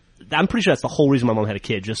I'm pretty sure that's the whole reason my mom had a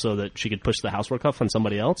kid, just so that she could push the housework off on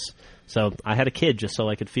somebody else. So I had a kid just so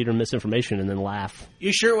I could feed her misinformation and then laugh.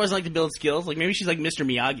 You sure it wasn't like to build skills? Like maybe she's like Mr.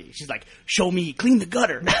 Miyagi. She's like, show me, clean the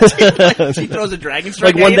gutter. She throws a dragon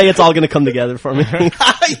strike. Like, one day it's all going to come together for me.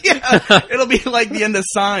 Yeah, it'll be like the end of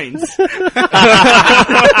Signs.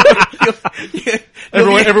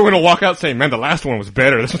 Everyone will walk out saying, "Man, the last one was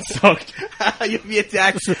better. This one sucked." You'll be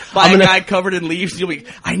attacked by a guy covered in leaves. You'll be,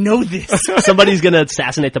 I know this. Somebody's going to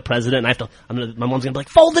assassinate the president, and my mom's going to be like,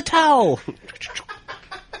 fold the towel.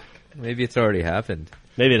 Maybe it's already happened.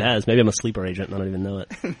 Maybe it has. Maybe I'm a sleeper agent and I don't even know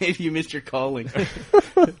it. Maybe you missed your calling.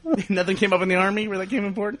 Nothing came up in the Army where that came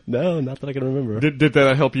important? No, not that I can remember. Did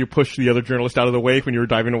that help you push the other journalist out of the way when you were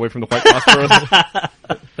diving away from the White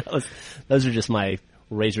Phosphorus? Those are just my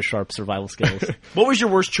razor-sharp survival skills. What was your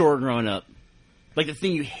worst chore growing up? Like the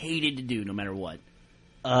thing you hated to do no matter what?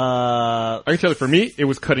 I can tell you, for me, it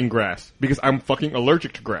was cutting grass because I'm fucking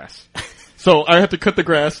allergic to grass. So I had to cut the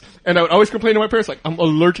grass, and I would always complain to my parents, like, I'm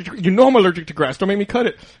allergic to, I'm allergic to grass, don't make me cut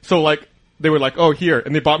it. So, like, they were like, oh, here,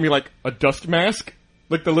 and they bought me, like, a dust mask,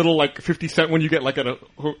 like the little, like, 50-cent one you get, like, at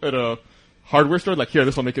a hardware store, like, here,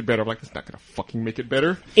 this will make it better. I'm like, it's not gonna fucking make it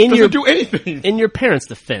better. It doesn't do anything. In your parents'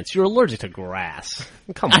 defense, you're allergic to grass.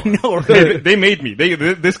 Come on. I know, right? They made me.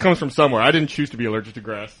 This comes from somewhere. I didn't choose to be allergic to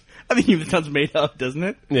grass. I think even sounds made up, doesn't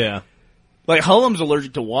it? Yeah. Like, Hullum's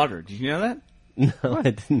allergic to water. Did you know that? No, I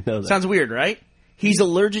didn't know that. Sounds weird, right? He's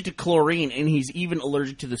allergic to chlorine, and he's even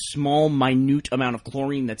allergic to the small, minute amount of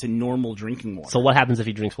chlorine that's in normal drinking water. So what happens if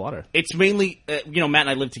he drinks water? It's mainly, Matt and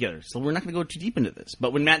I live together, so we're not going to go too deep into this.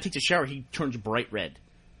 But when Matt takes a shower, he turns bright red.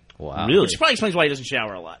 Wow. Really? Which probably explains why he doesn't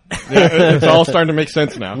shower a lot. It's all starting to make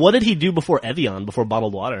sense now. What did he do before Evian, before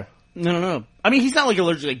bottled water? No. I mean, he's not like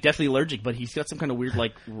allergic, like deathly allergic, but he's got some kind of weird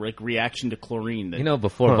like reaction to chlorine. That,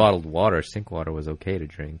 Before bottled water, sink water was okay to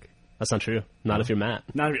drink. That's not true. Not if you're Matt.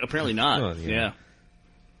 Apparently not. Oh, yeah. Yeah.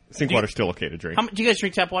 Sink water's still okay to drink. Do you guys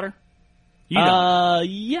drink tap water? You don't.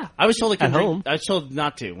 Yeah. I was told At home. I was told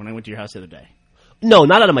not to when I went to your house the other day. No,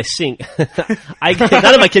 not out of my sink. Not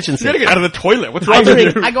of my kitchen You sink. gotta get out of the toilet. What's wrong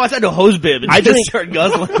with you? I go outside to a hose bib and I just drink- start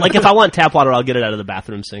guzzling. Like, if I want tap water, I'll get it out of the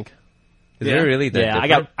bathroom sink. Is it really that Yeah,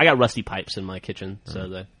 different? I got rusty pipes in my kitchen, so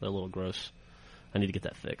they're a little gross. I need to get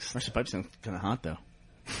that fixed. Rusty pipe sounds kind of hot, though.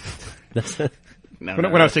 That's No, When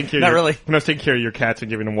I was taking care Not of really. When I was taking care of your cats and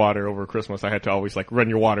giving them water over Christmas, I had to always like run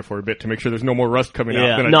your water for a bit to make sure there's no more rust coming out.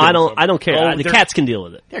 yeah. Then No, I'd I give them don't. some. I don't care. Oh, The they're- cats can deal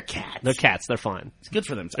with it. They're cats. They're cats. They're fine. It's good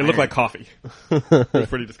for them. It's It looked iron. like coffee. It was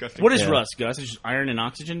pretty disgusting. What is Yeah. rust, Gus? It's just iron and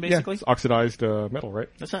oxygen, Yeah, basically? it's oxidized metal, right?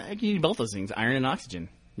 That's not, you need both those things, iron and oxygen.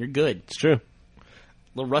 You're good. It's true.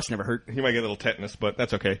 Little rust never hurt. You might get a little tetanus, but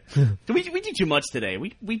that's okay. We do too much today.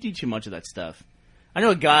 We do too much of that stuff. I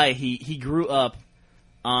know a guy, he grew up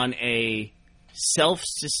on a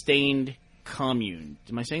self-sustained commune.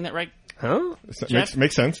 Am I saying that right? Huh?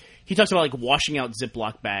 Makes sense. He talks about like washing out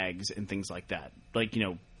Ziploc bags and things like that. Like,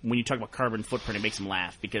 when you talk about carbon footprint, it makes them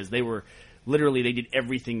laugh because they did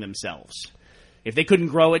everything themselves. If they couldn't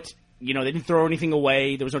grow it, they didn't throw anything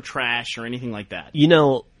away. There was no trash or anything like that.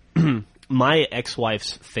 My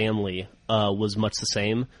ex-wife's family was much the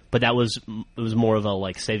same, but it was more of a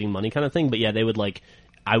like saving money kind of thing. But yeah, they would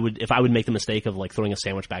if I would make the mistake of like throwing a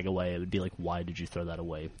sandwich bag away, it would be like, why did you throw that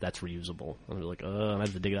away? That's reusable. I'd be like, I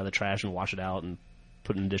have to dig it out of the trash and wash it out and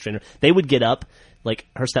put it in a dish drainer. They would get up, like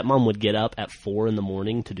her stepmom would get up at 4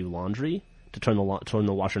 a.m. to do laundry, to turn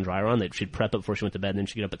the washer and dryer on. She'd prep it before she went to bed, and then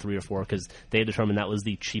she'd get up at 3 or 4 because they had determined that was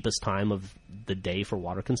the cheapest time of the day for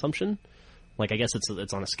water consumption. Like, I guess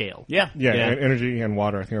it's on a scale. Yeah. And energy and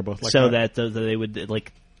water, I think, are both like so that. So that they would,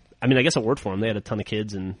 like, I mean, I guess it worked for them. They had a ton of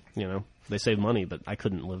kids, and, they saved money, but I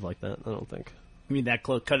couldn't live like that, I don't think. I mean, that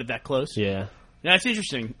close, cut it that close? Yeah. Yeah, it's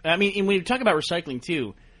interesting. I mean, and when you talk about recycling,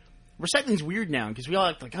 too, recycling's weird now because we all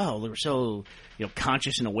act like, we're so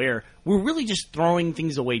conscious and aware. We're really just throwing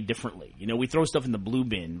things away differently. We throw stuff in the blue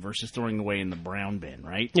bin versus throwing away in the brown bin,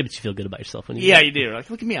 right? Yeah, but you feel good about yourself when you Yeah, you do. Like,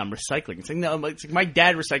 look at me, I'm recycling. It's like, no, it's like my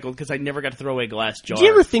dad recycled because I never got to throw away a glass jar. Do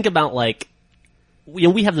you ever think about, like,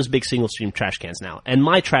 we have those big single-stream trash cans now, and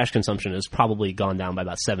my trash consumption has probably gone down by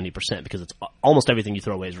about 70% because it's almost everything you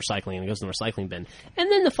throw away is recycling, and it goes in the recycling bin.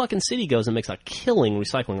 And then the fucking city goes and makes a killing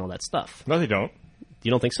recycling all that stuff. No, they don't.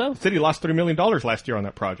 You don't think so? The city lost $30 million last year on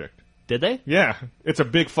that project. Did they? Yeah. It's a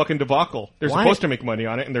big fucking debacle. They're Why? supposed to make money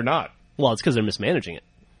on it, and they're not. Well, it's because they're mismanaging it.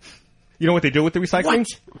 You know what they do with the recycling?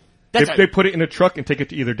 What? They put it in a truck and take it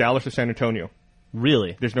to either Dallas or San Antonio.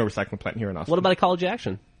 Really? There's no recycling plant here in Austin. What about Ecology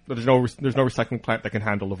Action? There's no recycling plant that can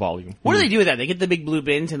handle the volume. What do they do with that? They get the big blue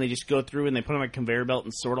bins and they just go through and they put them on a conveyor belt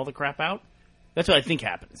and sort all the crap out? That's what I think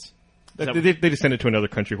happens. They just send it to another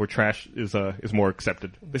country where trash is more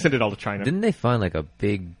accepted. They send it all to China. Didn't they find like a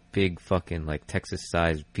big fucking like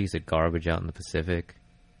Texas-sized piece of garbage out in the Pacific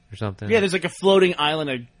or something? Yeah, there's like a floating island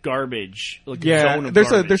of garbage. Like a zone of there's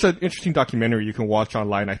garbage. there's an interesting documentary you can watch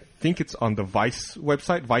online. I think it's on the Vice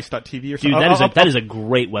website, vice.tv or Dude, something. that is a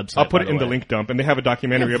great website. I'll put it by in the way. link dump, and they have a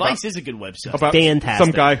documentary about Vice is a good website. Fantastic.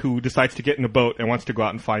 some guy who decides to get in a boat and wants to go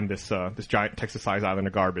out and find this giant Texas-sized island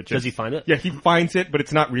of garbage. Does he find it? Yeah, he finds it, but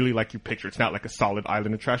it's not really like you picture. It's not like a solid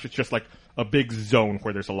island of trash. It's just like a big zone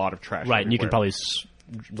where there's a lot of trash. Right, and you can everywhere.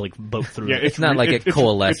 probably boat through Yeah, it. It's not like it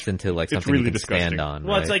coalesced it's- into like it's something really you can disgusting. stand on.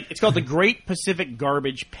 Well, right? it's called the Great Pacific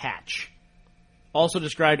Garbage Patch, also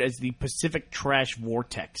described as the Pacific Trash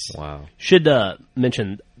Vortex. Wow. Should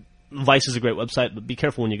mention, Vice is a great website, but be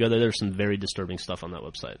careful when you go there. There's some very disturbing stuff on that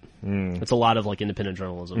website. It's a lot of like independent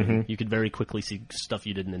journalism. You could very quickly see stuff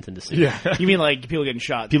you didn't intend to see. Yeah. You mean like people getting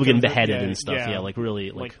shot? People getting beheaded and stuff. Yeah, like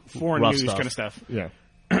really like foreign rough news stuff. kind of stuff. Yeah.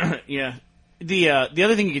 Yeah. The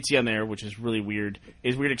other thing you can see on there, which is really weird,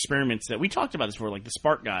 is weird experiments that we talked about this before, like the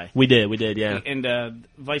Spark guy. We did, yeah. And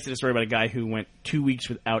Vice did a story about a guy who went 2 weeks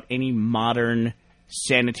without any modern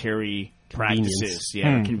sanitary practices.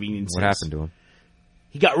 Yeah, conveniences. What happened to him?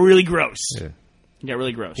 He got really gross. Yeah. He got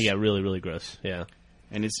really gross. He got really, really gross. Yeah.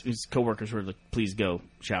 And his coworkers were like, "Please go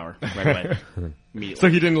shower right away." Immediately. So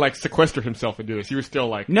he didn't like sequester himself and do this. He was still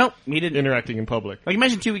like Nope, he didn't. interacting in public. Like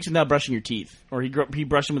imagine 2 weeks without brushing your teeth, or he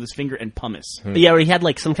brushed them with his finger and pumice, But yeah, or he had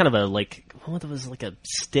like some kind of a what was like a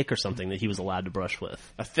stick or something that he was allowed to brush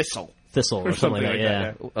with, a thistle. thistle or something like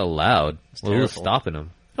that. Yeah. Allowed. Well, who's terrible. stopping him?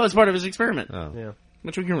 Oh, it's part of his experiment, Oh. Yeah.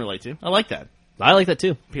 which we can relate to. I like that. I like that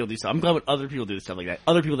too. People do stuff. I'm glad when other people do stuff like that.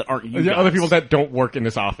 Other people that aren't you. Yeah, guys. other people that don't work in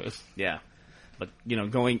this office. Yeah, but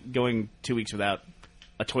going 2 weeks without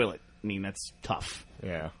a toilet. I mean, that's tough.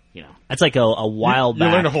 Yeah. That's like a while You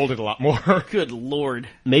back. learn to hold it a lot more. Good Lord.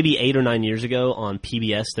 Maybe 8 or 9 years ago on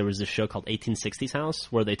PBS, there was this show called 1860s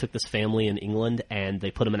House where they took this family in England and they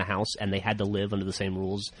put them in a house and they had to live under the same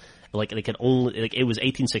rules. Like they could only it was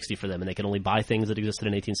 1860 for them and they could only buy things that existed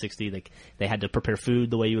in 1860. They had to prepare food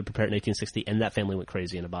the way you would prepare it in 1860, and that family went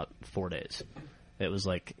crazy in about 4 days. It was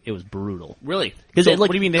brutal. Really? Because So, like,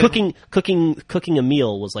 what do you mean? cooking a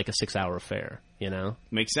meal was like a 6-hour affair,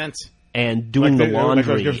 Makes sense. and doing the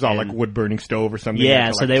laundry. It was all and- like wood burning stove or something. yeah,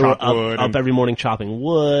 to, so like, they were chop wood up and- every morning chopping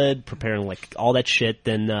wood, preparing like all that shit.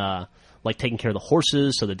 Then like taking care of the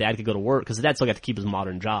horses so the dad could go to work because the dad still got to keep his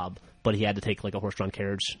modern job, but he had to take like a horse-drawn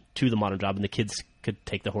carriage to the modern job, and the kids could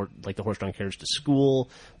take the horse-drawn carriage to school.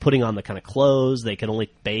 Putting on the kind of clothes they could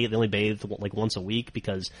only bathe. They only bathed like once a week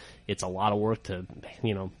because it's a lot of work to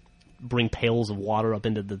bring pails of water up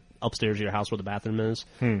into the upstairs of your house where the bathroom is.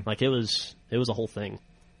 Like it was a whole thing.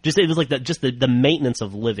 It was like the maintenance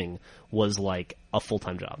of living was like a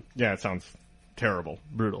full-time job. Yeah, it sounds terrible.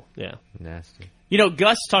 Brutal. Yeah. Nasty.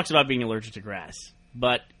 Gus talks about being allergic to grass,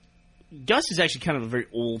 but Gus is actually kind of a very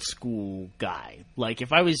old school guy. Like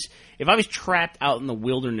if I was trapped out in the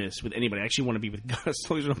wilderness with anybody, I actually want to be with Gus.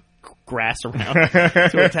 So there's no grass around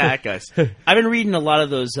to attack us. I've been reading a lot of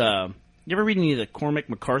those. You ever read any of the Cormac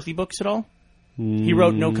McCarthy books at all? He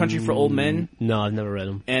wrote No Country for Old Men. No, I've never read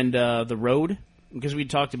them. And The Road, because we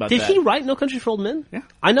talked about Did that. he write No Country for Old Men? Yeah.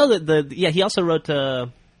 I know that he also wrote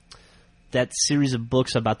that series of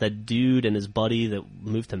books about that dude and his buddy that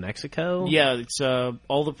moved to Mexico. Yeah, it's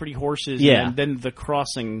All the Pretty Horses. Yeah. And then The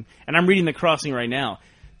Crossing. And I'm reading The Crossing right now.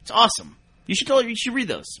 It's awesome. You should read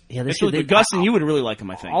those. Yeah, it's really good. Gus, and you would really like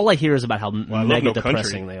them, I think. All I hear is about how I love mega No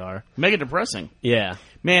depressing Country. they are. Mega depressing. Yeah.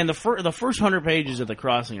 Man, the first 100 pages of The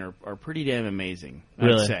Crossing are pretty damn amazing,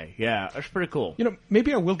 Really? I'd say. Yeah, it's pretty cool. You know,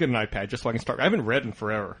 maybe I will get an iPad just so I can start. I haven't read in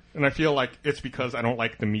forever, and I feel like it's because I don't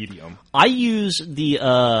like the medium. I use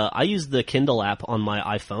the Kindle app on my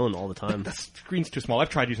iPhone all the time. The screen's too small. I've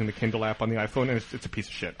tried using the Kindle app on the iPhone, and it's a piece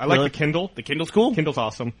of shit. I like Really? the Kindle. The Kindle's cool. Kindle's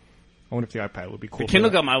awesome. I wonder if the iPad would be cool. The for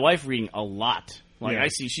Kindle that. got my wife reading a lot. Like, Yeah. I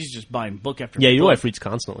see she's just buying book after Yeah, book. your wife reads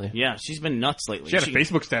constantly. Yeah, she's been nuts lately. She had a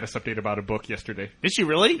Facebook status update about a book yesterday. Did she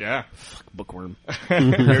really? Yeah. Bookworm.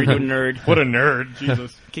 Married to a nerd. What a nerd.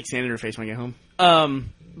 Jesus. Kick sand in her face when I get home.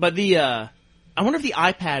 But I wonder if the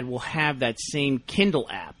iPad will have that same Kindle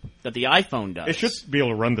app that the iPhone does. It should be able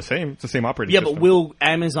to run the same. It's the same operating Yeah, system. but will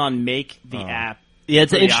Amazon make the app? Yeah,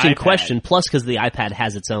 it's for an the interesting iPad? question. Plus, because the iPad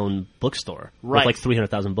has its own bookstore Right. with like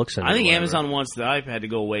 300,000 books in it. I think or whatever. Amazon wants the iPad to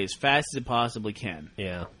go away as fast as it possibly can.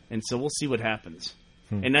 Yeah. And so we'll see what happens.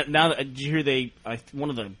 And now, did you hear one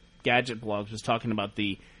of the gadget blogs was talking about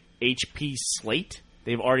the HP Slate?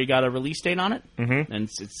 They've already got a release date on it, and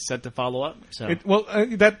it's set to follow up. So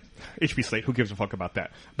That HP Slate, who gives a fuck about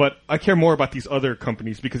that? But I care more about these other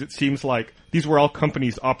companies because it seems like these were all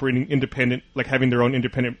companies operating independent, like having their own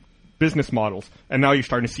independent business models, and now you're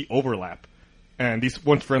starting to see overlap. And these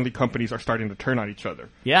once friendly companies are starting to turn on each other.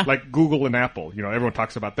 Yeah. Like Google and Apple. You know, everyone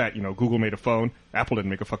talks about that. You know, Google made a phone. Apple didn't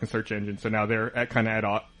make a fucking search engine. So now they're at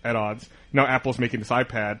odds. Now Apple's making this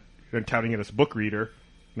iPad and touting it as a book reader.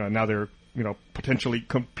 You know, now they're, potentially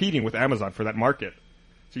competing with Amazon for that market.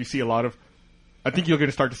 So you see I think you're going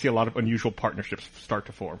to start to see a lot of unusual partnerships start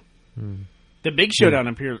to form. the big showdown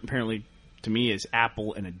apparently to me is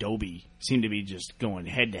Apple and Adobe seem to be just going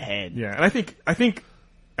head to head. Yeah, and I think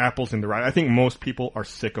Apple's in the right. I think most people are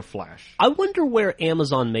sick of Flash. I wonder where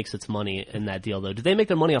Amazon makes its money in that deal, though. Do they make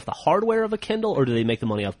their money off the hardware of a Kindle, or do they make the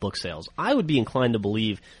money off book sales? I would be inclined to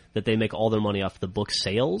believe that they make all their money off the book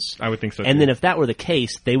sales. I would think so, And too. then if that were the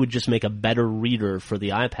case, they would just make a better reader for the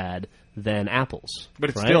iPad than Apple's. But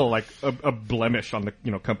it's right? still like a blemish on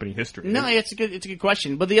the company history. No, it's a good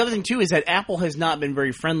question. But the other thing too is that Apple has not been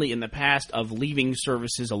very friendly in the past of leaving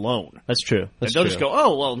services alone. That's true. That's They'll true. just go,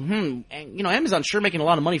 oh well, and, Amazon's sure making a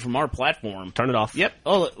lot of money from our platform. Turn it off. Yep.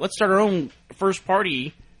 Oh, let's start our own first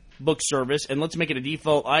party book service and let's make it a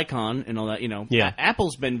default icon and all that. Yeah.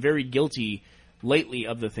 Apple's been very guilty lately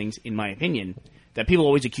of the things, in my opinion, that people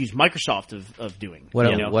always accuse Microsoft of doing.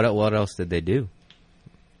 What else did they do?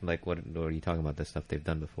 Like, what are you talking about? The stuff they've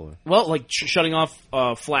done before? Well, like shutting off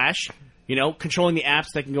Flash, controlling the apps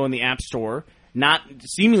that can go in the App Store,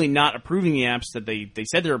 seemingly not approving the apps that they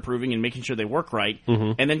said they're approving and making sure they work right,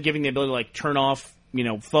 and then giving the ability to like turn off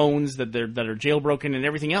phones that are jailbroken and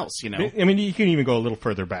everything else. I mean, you can even go a little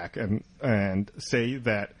further back and say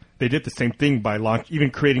that they did the same thing by even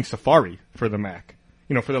creating Safari for the Mac.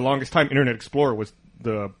 For the longest time, Internet Explorer was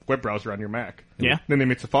the web browser on your Mac. Yeah. Then they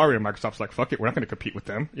made Safari, and Microsoft's like, fuck it, we're not going to compete with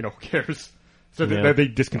them. Who cares? So they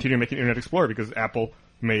discontinued making Internet Explorer because Apple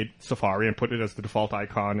made Safari and put it as the default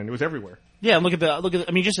icon, and it was everywhere. Yeah, look at.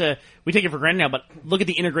 I mean, we take it for granted now, but look at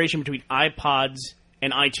the integration between iPods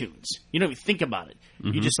and iTunes. You think about it.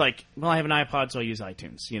 You just like, well, I have an iPod, so I use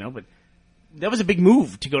iTunes. But that was a big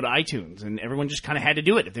move to go to iTunes, and everyone just kind of had to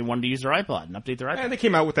do it if they wanted to use their iPod and update their iPod. And they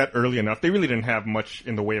came out with that early enough. They really didn't have much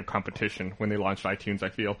in the way of competition when they launched iTunes, I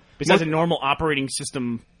feel. Besides a normal operating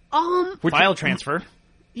system file transfer.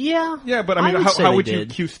 Yeah. Yeah, but I mean, say how they would you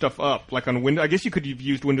did. queue stuff up? Like on Windows? I guess you could have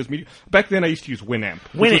used Windows Media. Back then, I used to use Winamp.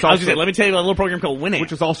 Winamp. I was going to say, let me tell you about a little program called Winamp.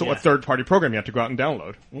 Which is also a third-party program you have to go out and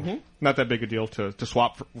download. Mm-hmm. Not that big a deal to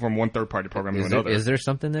swap from one third-party program to another. Is there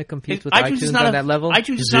something that competes with iTunes is iTunes not on that level?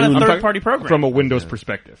 iTunes is Zoom. not a I'm third-party talking program. From a Windows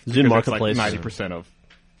perspective. Zoom Because that's Marketplace. Like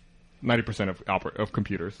 90% of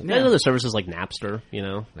computers. I know there's services like Napster,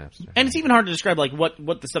 Napster. And it's even hard to describe like what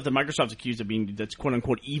the stuff that Microsoft's accused of being that's quote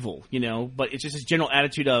unquote evil, But it's just this general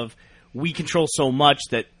attitude of we control so much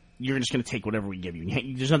that you're just going to take whatever we give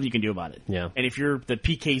you. There's nothing you can do about it. Yeah. And if you're the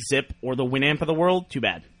PK Zip or the Winamp of the world, too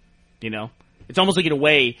bad. It's almost like, in a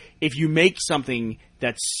way, if you make something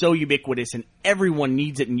that's so ubiquitous and everyone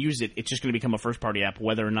needs it and uses it, it's just going to become a first-party app,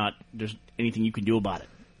 whether or not there's anything you can do about it.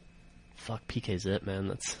 Fuck PKZip, man.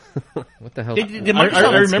 That's What the hell? Did I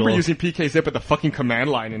Microsoft- remember cool. using PKZip at the fucking command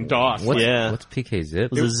line in DOS. What's, Yeah. what's PKZip?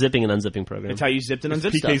 it was a zipping and unzipping program. That's how you zipped and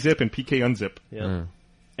unzipped stuff. PKZip and PKUnzip. Yeah.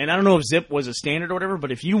 And I don't know if zip was a standard or whatever,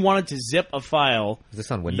 but if you wanted to zip a file, Is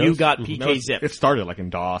this on Windows? you got That was- PKZip. It started like in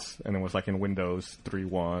DOS, and it was like in Windows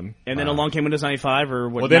 3.1. And then along came Windows 95 or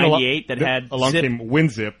what, then 98 that had along zip. came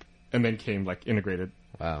WinZip, and then came like integrated.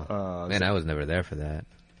 Wow. Man, I was never there for that.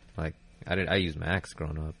 Like, I used Macs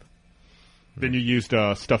growing up. Then you used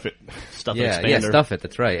Stuff It. Stuff Yeah, expander. Stuff It.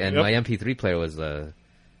 That's right. And Yep. my MP3 player was a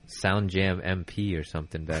SoundJam MP or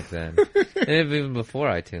something back then. And even before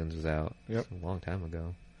iTunes was out. Yep. It's a long time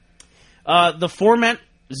ago. The format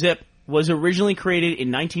zip was originally created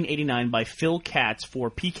in 1989 by Phil Katz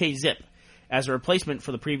for PKZip as a replacement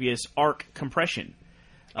for the previous ARC compression.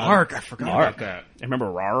 Arc, I forgot about that. I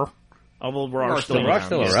remember RAR. Although RAR's still RAR's around.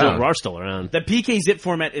 still around. RAR's still around. The PKZip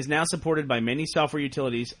format is now supported by many software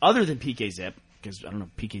utilities other than PKZip, because I don't know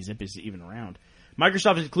if PKZip is even around.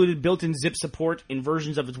 Microsoft has included built-in zip support in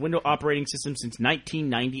versions of its Windows operating system since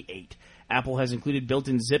 1998. Apple has included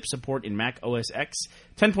built-in zip support in Mac OS X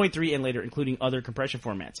 10.3 and later, including other compression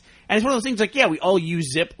formats. And it's one of those things like, yeah, we all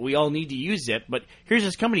use zip, we all need to use zip, but here's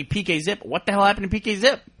this company, PKZip. What the hell happened to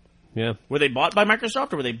PKZip? Yeah. Were they bought by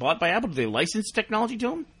Microsoft or were they bought by Apple? Did they license technology to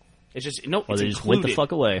them? It's just, no, Or it's they just went the included.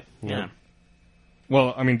 fuck away. Yeah.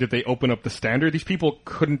 Well, I mean, did they open up the standard? These people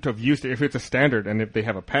couldn't have used it if it's a standard, and if they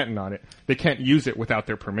have a patent on it, they can't use it without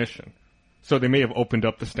their permission. So they may have opened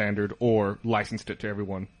up the standard or licensed it to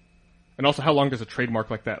everyone. And also, how long does a trademark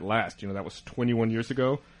like that last? You know, that was 21 years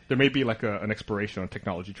ago. There may be like an expiration on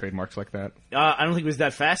technology trademarks like that. I don't think it was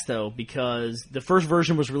that fast, though, because the first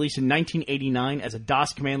version was released in 1989 as a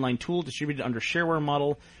DOS command line tool distributed under shareware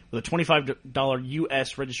model with a $25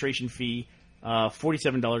 U.S. registration fee,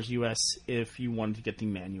 $47 U.S. if you wanted to get the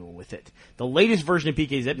manual with it. The latest version of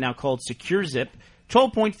PKZip, now called SecureZip,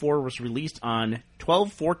 12.4, was released on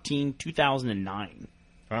 12/14/2009.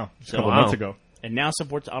 Wow, just a So, couple wow. months ago. And now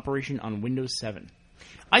supports operation on Windows 7.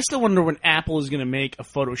 I still wonder when Apple is going to make a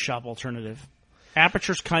Photoshop alternative.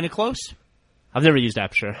 Aperture's kind of close. I've never used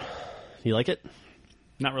Aperture. You like it?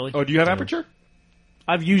 Not really. Oh, do you have Aperture?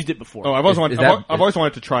 I've used it before. Oh, I've always Is always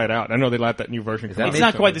wanted to try it out. I know they let that new version come that out. it's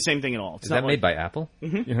not quite the same thing at all. It's Is not that made by Apple?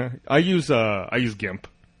 Yeah. I use GIMP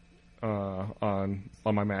on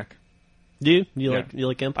my Mac. Do you? Yeah. You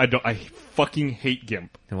like GIMP? I fucking hate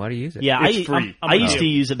GIMP. Then why do you use it? Yeah, It's free. I used with to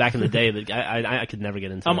you. use it back in the day, but I could never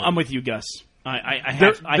get into it. I'm with you, Gus. I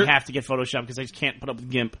There- have to get Photoshop because I just can't put up with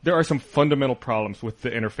GIMP. There are some fundamental problems with the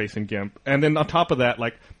interface in GIMP. And then on top of that,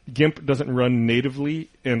 like, GIMP doesn't run natively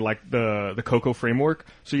in, like, the Cocoa framework,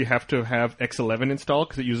 so you have to have X11 installed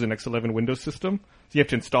because it uses an X11 Windows system. So you have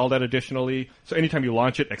to install that additionally. So anytime you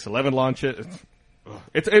launch it, X11 launch it.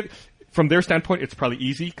 It's from their standpoint, it's probably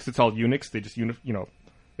easy because it's all Unix. They just,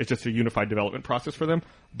 it's just a unified development process for them.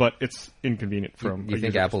 But it's inconvenient from You a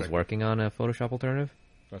think user Apple's perspective. working on a Photoshop alternative?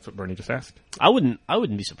 That's what Bernie just asked. I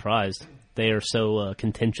wouldn't be surprised. They are so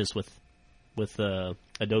contentious with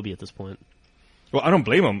Adobe at this point. Well, I don't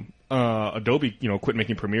blame them. Adobe, quit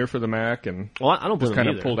making Premiere for the Mac and Well, I don't blame just kind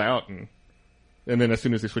them of either. pulled out, and then as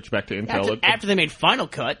soon as they switched back to Intel, After they made Final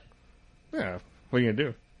Cut, yeah, what are you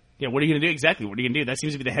gonna do? yeah, what are you going to do exactly? What are you going to do? That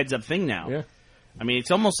seems to be the heads up thing now. Yeah, I mean,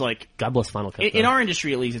 it's almost like God bless Final Cut. in though. our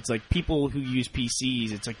industry, at least, it's like people who use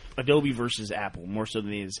PCs. It's like Adobe versus Apple more so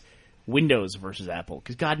than it is Windows versus Apple.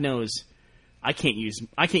 Because God knows, I can't use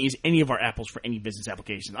any of our Apples for any business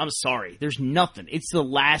applications. I'm sorry, there's nothing. It's the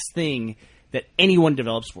last thing that anyone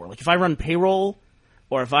develops for. Like if I run payroll,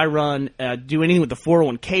 or if I run do anything with the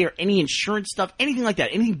 401k or any insurance stuff, anything like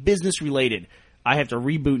that, anything business related, I have to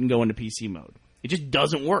reboot and go into PC mode. It just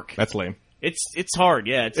doesn't work. that's lame. It's hard.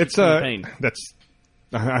 Yeah, it's It's a pain. that's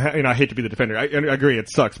I hate to be the defender. I agree, it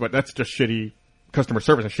sucks, but that's just shitty customer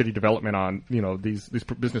service and shitty development on these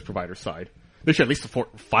business providers' side. They should at least support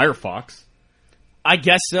Firefox. I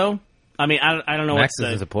guess so. I mean, I don't know Max what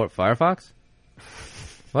to doesn't say. support Firefox?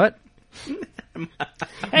 What?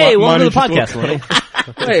 Hey, welcome to the Monty podcast,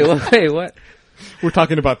 Lonnie. Wait, what? We're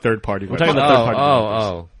talking about third party. We're talking about third-party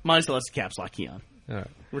Oh. Mine still has the caps lock key on. Alright.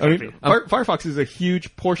 We're I trying mean, to- Firefox is a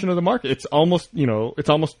huge portion of the market. It's almost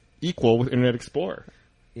equal with Internet Explorer.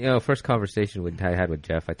 First conversation I had with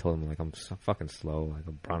Jeff, I told him, like, I'm so fucking slow, like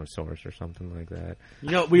a brontosaurus or something like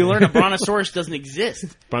that. we learned a brontosaurus doesn't exist.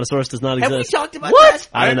 Brontosaurus does not Have we exist. talked about that?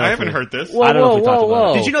 I don't know if haven't we- heard this. I don't know if we talked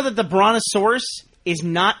about it. Did you know that the brontosaurus is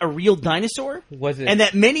not a real dinosaur? Was it? And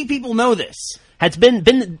that many people know this. Has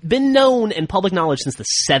been known in public knowledge since the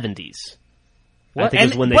 70s. I think it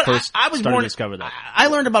was when they first I was started born, to discover that. I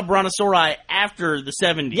learned about Brontosauri after the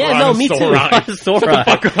 70s. Yeah, no, me too.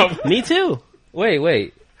 Brontosaurus. Me too.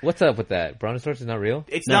 Wait. What's up with that? Brontosaurus is not real?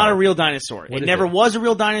 It's not a real dinosaur. What It is never it? was a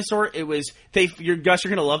real dinosaur. It was... Gus, you're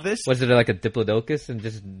going to love this. Was it like a Diplodocus and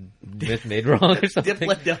just made wrong or something?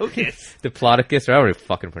 Diplodocus. Diplodocus, or however you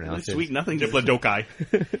fucking pronounce it. Sweet nothing. Diplodoci.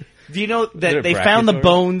 Do you know Is it that a they found the brachiosaurus?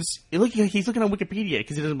 bones... He's looking on Wikipedia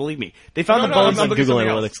because he doesn't believe me. They found the bones... I'm looking at Google something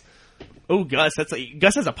else. Analytics. Oh, Gus,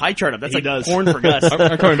 Gus has a pie chart up. That's He like does. porn for Gus.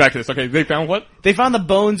 I'm coming back to this. Okay, they found what? They found the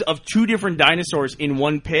bones of 2 different dinosaurs in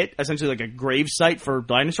one pit, essentially like a grave site for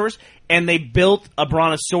dinosaurs, and they built a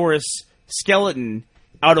Brontosaurus skeleton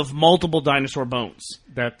out of multiple dinosaur bones.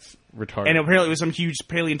 That's retarded. And apparently it was some huge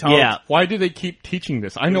paleontologist. Yeah. Why do they keep teaching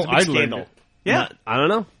this? I It know was a big I learned scandal. it. Yeah. I don't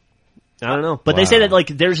know. But they say that like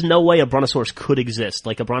there's no way a brontosaurus could exist.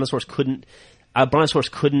 Like a brontosaurus couldn't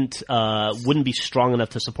wouldn't be strong enough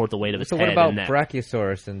to support the weight of its So head what about and neck.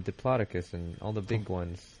 Brachiosaurus and Diplodocus and all the big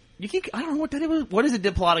ones? I don't know what that is. What is a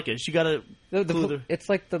Diplodocus? You gotta... It's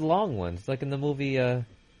like the long ones, like in the movie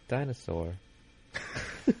Dinosaur.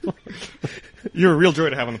 You're a real joy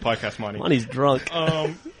to have on the podcast, Monty. Money's drunk.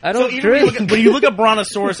 I So don't even when drink. when you look at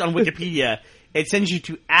Brontosaurus on Wikipedia, it sends you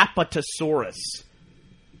to Apatosaurus.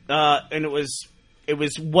 And it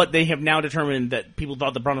was what they have now determined that people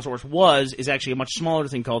thought the Brontosaurus is actually a much smaller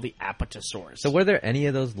thing called the Apatosaurus. So were there any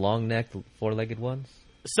of those long-necked, four-legged ones?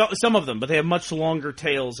 Some of them, but they have much longer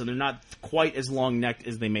tails, and they're not quite as long-necked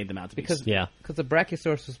as they made them out to be. Because Yeah. the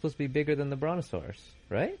Brachiosaurus was supposed to be bigger than the Brontosaurus,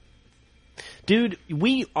 right? Dude,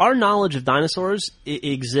 our knowledge of dinosaurs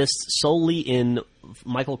exists solely in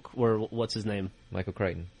what's his name? Michael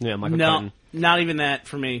Crichton. Yeah, Michael no, Crichton. not even that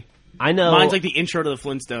for me. I know. Mine's like the intro to the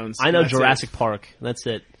Flintstones. I know That's Jurassic it. Park. That's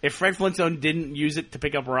it. If Fred Flintstone didn't use it to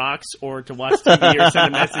pick up rocks or to watch TV or send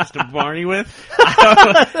a message to Barney with,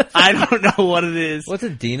 I don't know what it is. What's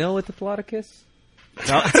it, Dino with Diplodocus?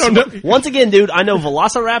 I don't know. Once again, dude, I know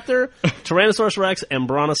Velociraptor, Tyrannosaurus Rex, and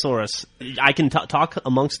Brontosaurus. I can talk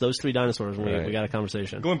amongst those 3 dinosaurs when Right. we got a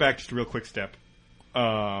conversation. Going back just a real quick step.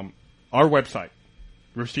 Our website,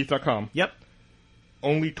 roosterteeth.com, Yep.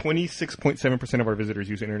 only 26.7% of our visitors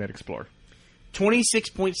use Internet Explorer.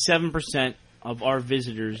 26.7% of our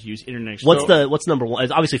visitors use Internet Explorer. What's number one?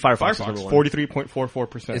 It's obviously Firefox is number Firefox, one.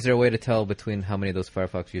 43.44%. Is there a way to tell between how many of those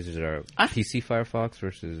Firefox users are PC Firefox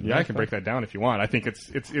versus... Yeah, I can break that down if you want. I think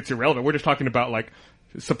it's irrelevant. We're just talking about like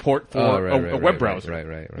support for Oh, right, a web browser.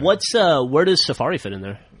 Right. What's where does Safari fit in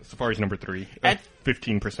there? Safari's number 3 At- at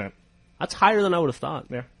 15%. That's higher than I would have thought.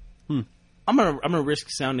 Yeah. I'm gonna risk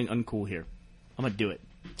sounding uncool here. I'm gonna do it.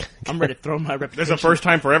 I'm ready to throw my reputation. There's a first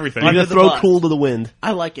time for everything. You're Under gonna the throw bus. cool to the wind.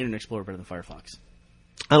 I like Internet Explorer better than Firefox.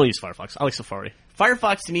 I don't use Firefox. I like Safari.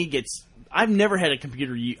 Firefox to me gets. I've never had a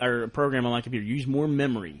computer or a program on my computer use more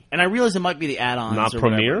memory, and I realize it might be the add-ons. Not or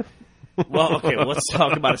Premiere. whatever. Well, okay. Well, let's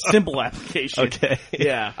talk about a simple application. Okay.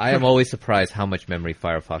 Yeah. I am always surprised how much memory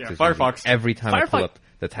Firefox Yeah, is Firefox- using every time I pull Firefox- up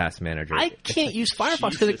the Task Manager. I can't use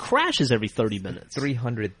Firefox because it crashes every 30 minutes.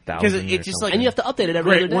 300,000. 'Cause it's just like- And you have to update it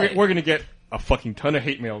every Great. other day. We're going to get a fucking ton of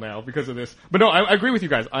hate mail now because of this. But no, I agree with you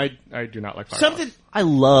guys. I do not like Firefox. Something. I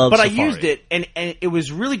love But Safari. I used it, and it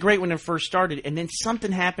was really great when it first started, and then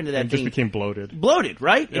something happened to that It just thing. became bloated. Bloated,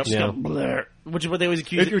 right? It just Yeah. got blur, which is what they always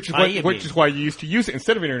accuse Which is, IE of which being. is why you used to use it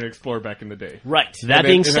instead of Internet Explorer back in the day. Right. That And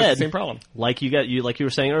being it has said, the same problem. like you were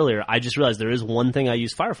saying earlier, I just realized there is one thing I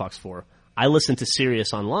use Firefox for. I listen to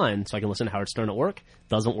Sirius online, so I can listen to Howard Stern at work.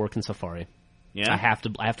 Doesn't work in Safari. Yeah. I have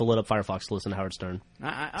to load up Firefox to listen to Howard Stern.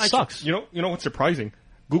 I Sucks. You know what's surprising?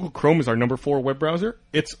 Google Chrome is our number 4 web browser.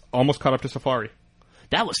 It's almost caught up to Safari.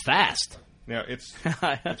 That was fast. Yeah,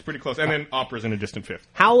 it's pretty close. And then Opera's in a distant 5th.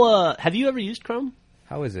 How have you ever used Chrome?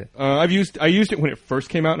 How is it? I used it when it first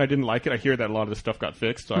came out, and I didn't like it. I hear that a lot of the stuff got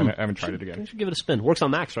fixed, so I haven't tried it You again. should give it a spin. Works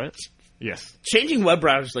on Macs, right? Yes. Changing web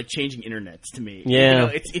browsers is like changing internets to me. Yeah. You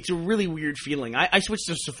know, it's a really weird feeling. I switched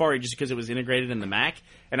to Safari just because it was integrated in the Mac,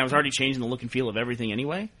 and I was already changing the look and feel of everything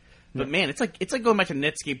anyway. But man, it's like going back to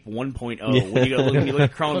Netscape 1.0. When you look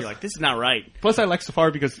at Chrome, you're like, this is not right. Plus, I like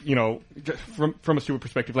Safari because, just from a stupid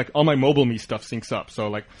perspective, like all my mobile me stuff syncs up. So,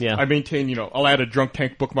 like, Yeah. I maintain, I'll add a Drunk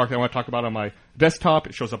Tank bookmark that I want to talk about on my desktop.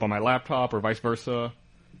 It shows up on my laptop or vice versa.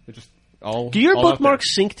 It just all. Do your all out there.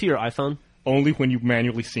 bookmarks sync to your iPhone? Only when you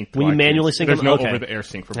manually sync. To When you iTunes. manually sync There's them? no Okay. over-the-air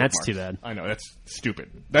sync for That's bookmarks. too bad. I know that's stupid.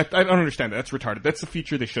 I don't understand that. That's retarded. That's the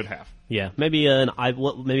feature they should have. Yeah, maybe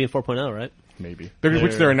maybe in 4.0, right? Maybe.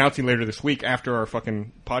 Which they're announcing later this week after our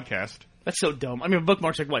fucking podcast. That's so dumb. I mean, a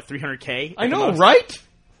bookmark's like, what, 300K? I know, right?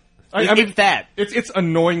 I mean, If that. It's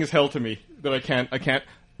annoying as hell to me that I can't.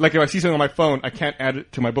 Like, if I see something on my phone, I can't add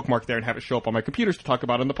it to my bookmark there and have it show up on my computers to talk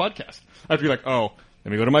about on the podcast. I have to be like, oh,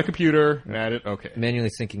 Let me go to my computer and add it. Okay. Manually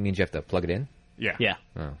syncing means you have to plug it in. Yeah. Yeah.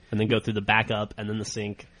 Oh. And then go through the backup and then the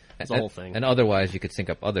sync. It's the whole thing. And otherwise, you could sync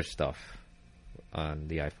up other stuff on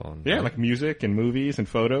the iPhone. Yeah, like music and movies and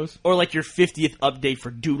photos. Or like your 50th update for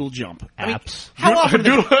Doodle Jump. Apps. How often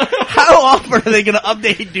are they going to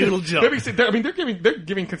update Doodle Jump? They're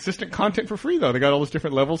giving consistent content for free though. They got all those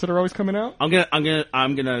different levels that are always coming out. I'm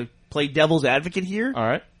gonna play devil's advocate here. All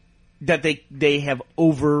right. That they have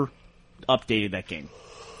over updated that game.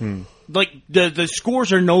 Like the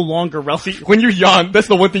scores are no longer relevant. When you yawn, that's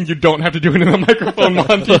the one thing you don't have to do into the microphone,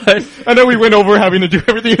 Monty. I know we went over having to do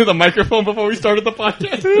everything into the microphone before we started the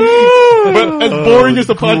podcast. But as boring as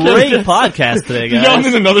the podcast Great is, podcast today, guys. yawn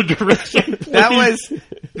in another direction. That was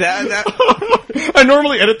that I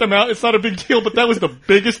normally edit them out. It's not a big deal, but that was the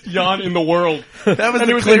biggest yawn in the world. that was And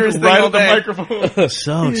the it was clearest thing right all at the day. microphone.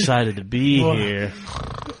 So excited to be here.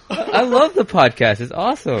 I love the podcast. It's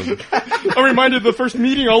awesome. I'm reminded of the first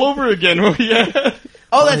meeting all over again. Where we had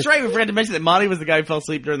Oh, that's right. We forgot to mention that Monty was the guy who fell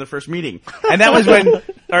asleep during the first meeting. And that was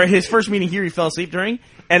or his first meeting here, he fell asleep during.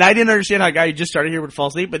 And I didn't understand how a guy who just started here would fall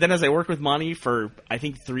asleep. But then as I worked with Monty for, I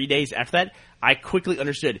think, 3 days after that, I quickly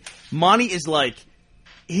understood. Monty's like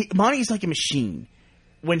a machine.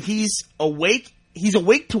 When he's awake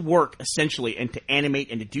to work, essentially, and to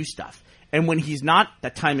animate and to do stuff. And when he's not,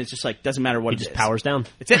 that time is just like, doesn't matter what He it just is. powers down.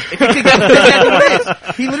 It's exactly what it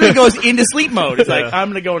is. He literally goes into sleep mode. It's like, I'm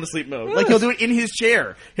going to go into sleep mode. Like, he'll do it in his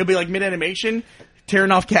chair. He'll be like mid-animation,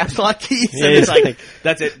 tearing off caps lock keys, and it's like,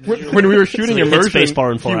 that's it. when we were shooting So hit immersion,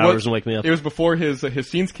 spacebar in 4 he hours and wake me up. It was before his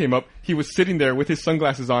scenes came up. He was sitting there with his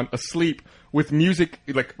sunglasses on, asleep, with music,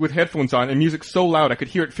 like with headphones on, and music so loud I could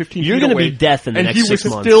hear it 15 You're feet gonna away. be deaf in the and next he 6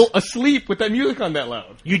 was months. still asleep with that music on that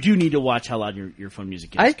loud. You do need to watch how loud your phone music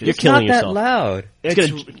is. 'cause You're It's killing not yourself. that loud.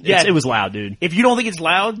 It was loud, dude. If you don't think it's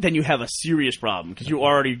loud, then you have a serious problem, because you're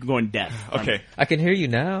already going deaf. Okay, I can hear you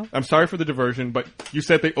now. I'm sorry for the diversion, but you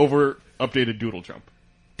said they over-updated Doodle Jump.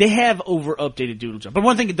 They have over-updated Doodle Jump. But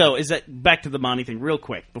one thing, though, is that, back to the Monty thing real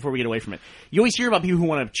quick, before we get away from it. You always hear about people who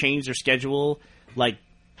want to change their schedule, like,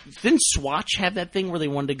 didn't Swatch have that thing where they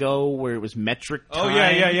wanted to go where it was metric time? Oh,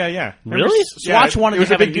 yeah. Really? Swatch wanted it was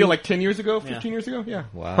to a have big deal like 10 years ago, 15 years ago, yeah.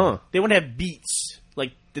 Wow. Huh. They want to have beats.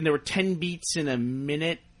 Like, then there were 10 beats in a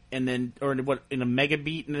minute, and then, or in a mega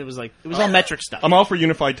beat, and it was all metric stuff. I'm all for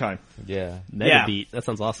unified time. Yeah. Megabeat. That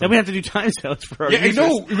sounds awesome. Then we have to do time zones for our Yeah, users.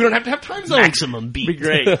 no, we don't have to have time zones. Maximum beat. Be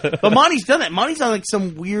great. But Monty's done that. Monty's on like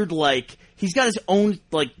some weird, like, he's got his own,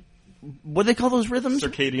 like, what do they call those rhythms?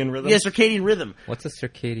 Circadian rhythm. Yeah, circadian rhythm. What's a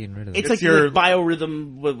circadian rhythm? It's like your-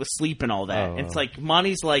 biorhythm with sleep and all that. Oh. It's like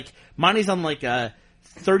Monty's on like a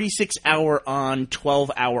 36-hour on,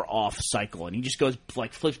 12-hour off cycle, and he just goes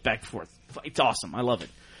like flips back and forth. It's awesome. I love it.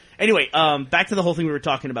 Anyway, back to the whole thing we were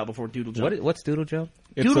talking about before Doodle Jump. What's Doodle Jump?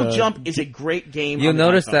 Doodle Jump is a great game. You'll on the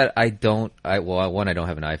notice iPhone. that I don't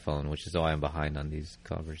have an iPhone, which is why I'm behind on these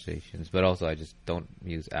conversations. But also, I just don't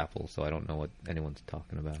use Apple, so I don't know what anyone's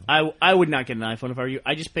talking about. I would not get an iPhone if I were you.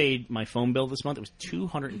 I just paid my phone bill this month. It was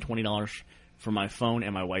 $220 for my phone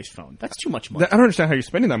and my wife's phone. That's too much money. I don't understand how you're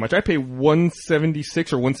spending that much. I pay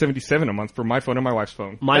 $176 or $177 a month for my phone and my wife's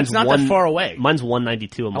phone. Mine's That's not that far away. Mine's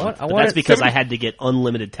 $192 a month. I but want that's it because 70 I had to get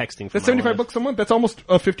unlimited texting. From That's my wife. $75 a month. That's almost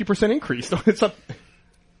a 50% increase. So it's up.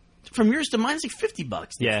 From yours to mine, it's like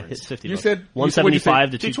 $50. Yeah, difference. it's 50. You bucks. said-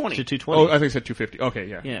 $175 to 220. to 220. Oh, I think it said 250. Okay,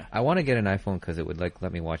 yeah. Yeah. I want to get an iPhone because it would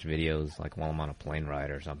let me watch videos like while I'm on a plane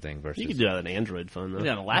ride or something. Versus You could do that on an Android phone though, You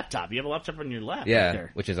have a laptop. You have a laptop on your lap. Right yeah,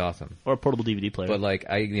 there. which is awesome. or a portable DVD player. But like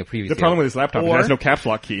previously, The problem with this laptop, it Or- has no caps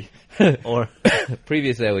lock key. or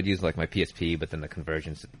previously I would use like my PSP, but then the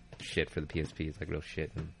convergence shit for the PSP is like real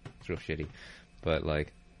shit and it's real shitty. But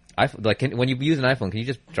like, when you use an iPhone, can you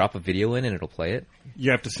just drop a video in and it'll play it?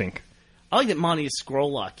 You have to sync. I like that Monty's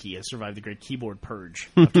scroll lock key has survived the great keyboard purge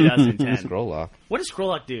of 2010. Scroll lock. What does scroll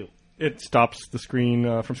lock do? It stops the screen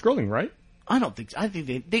from scrolling, right? I don't think. I think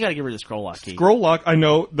they got to get rid of the scroll lock key. Scroll lock, I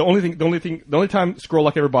know. The only time scroll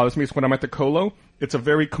lock ever bothers me is when I'm at the colo. It's a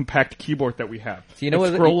very compact keyboard that we have. So you know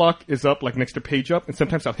If what- scroll lock is up like next to page up, and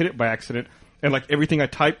sometimes I'll hit it by accident, and like everything I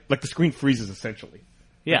type, like the screen freezes essentially.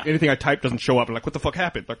 Yeah. Like, anything I type doesn't show up. I'm like, what the fuck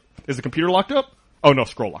happened? Like, is the computer locked up? Oh no,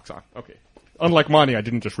 scroll lock's on. Okay. Unlike Monty, I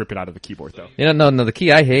didn't just rip it out of the keyboard though. You know, no. The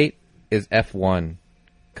key I hate is F1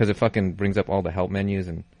 because it fucking brings up all the help menus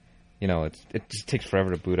and you know, it just takes forever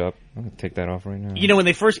to boot up. I'm gonna take that off right now. You know, when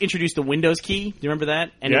they first introduced the Windows key, do you remember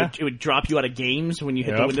that? And Yeah. it would drop you out of games when you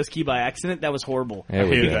hit the Yep. Windows key by accident. That was horrible. Yeah, it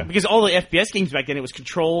would hated be. that. Because all the FPS games back then, it was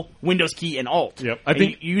Control, Windows key, and Alt. Yep. I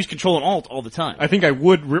think you used Control and Alt all the time. I think I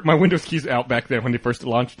would rip my Windows keys out back then when they first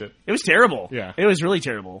launched it. It was terrible. Yeah. It was really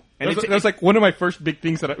terrible. And That was like one of my first big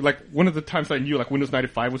things that one of the times I knew like Windows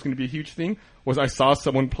 95 was going to be a huge thing was I saw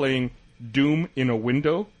someone playing Doom in a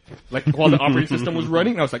window, like while the operating system was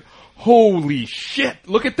running, and I was like, holy shit,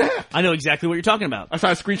 look at that! I know exactly what you're talking about. I saw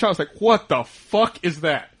a screenshot, I was like, what the fuck is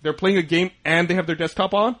that? They're playing a game and they have their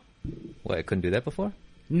desktop on? What, I couldn't do that before?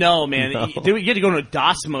 No, man. No. You had to go into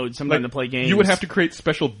DOS mode sometime to play games. You would have to create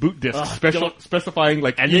special boot disks, specifying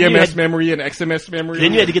like And then you EMS had- memory and XMS memory.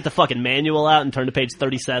 Then you had to get the fucking manual out and turn to page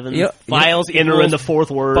 37. Yep. Files Enter equals in the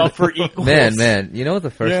fourth word. buffer equals. Man, you know what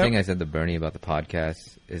the first Yeah. thing I said to Bernie about the podcast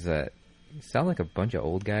is that you sound like a bunch of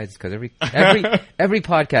old guys because every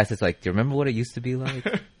podcast is like, do you remember what it used to be like?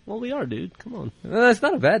 Well, we are, dude. Come on. Well, that's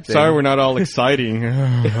not a bad thing. Sorry, we're not all exciting.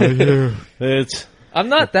 It's I'm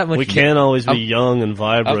not that much. we can't always be young and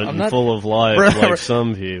vibrant I'm and not- full of life like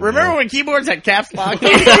some people. Remember when keyboards had caps lock? that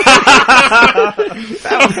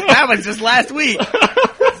was just last week.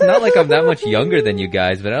 It's not like I'm that much younger than you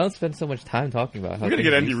guys, but I don't spend so much time talking about how We're gonna things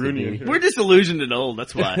get Andy used to Rooney be. in here. We're disillusioned and old.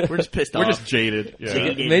 That's why. We're just pissed We're off. just jaded.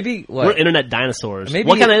 Yeah. Maybe what? We're internet dinosaurs. Maybe-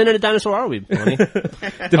 What kind of internet dinosaur are we, Bonnie?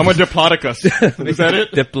 I'm a Diplodocus. Is that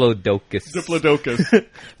it? Diplodocus. Diplodocus.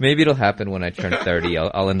 Maybe it'll happen when I turn 30.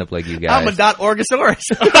 I'll end up like you guys. I'm a .orgosaurus.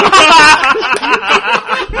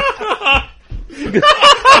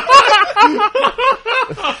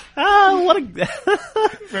 What a...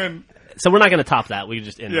 Man, So we're not going to top that. We can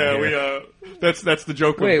just end yeah, right here. that's the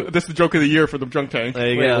joke. Wait. That's the joke of the year for the Drunk Tank.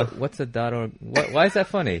 There you Wait, go. what's a .org? Why is that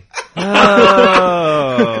funny?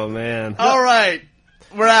 Oh, man. All right.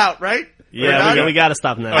 We're out, right? Yeah, We're done? we got to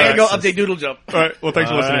stop now. I gotta go Alright. update Doodle Jump. All right. Well, thanks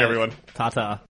for All listening, right. everyone. Ta-ta.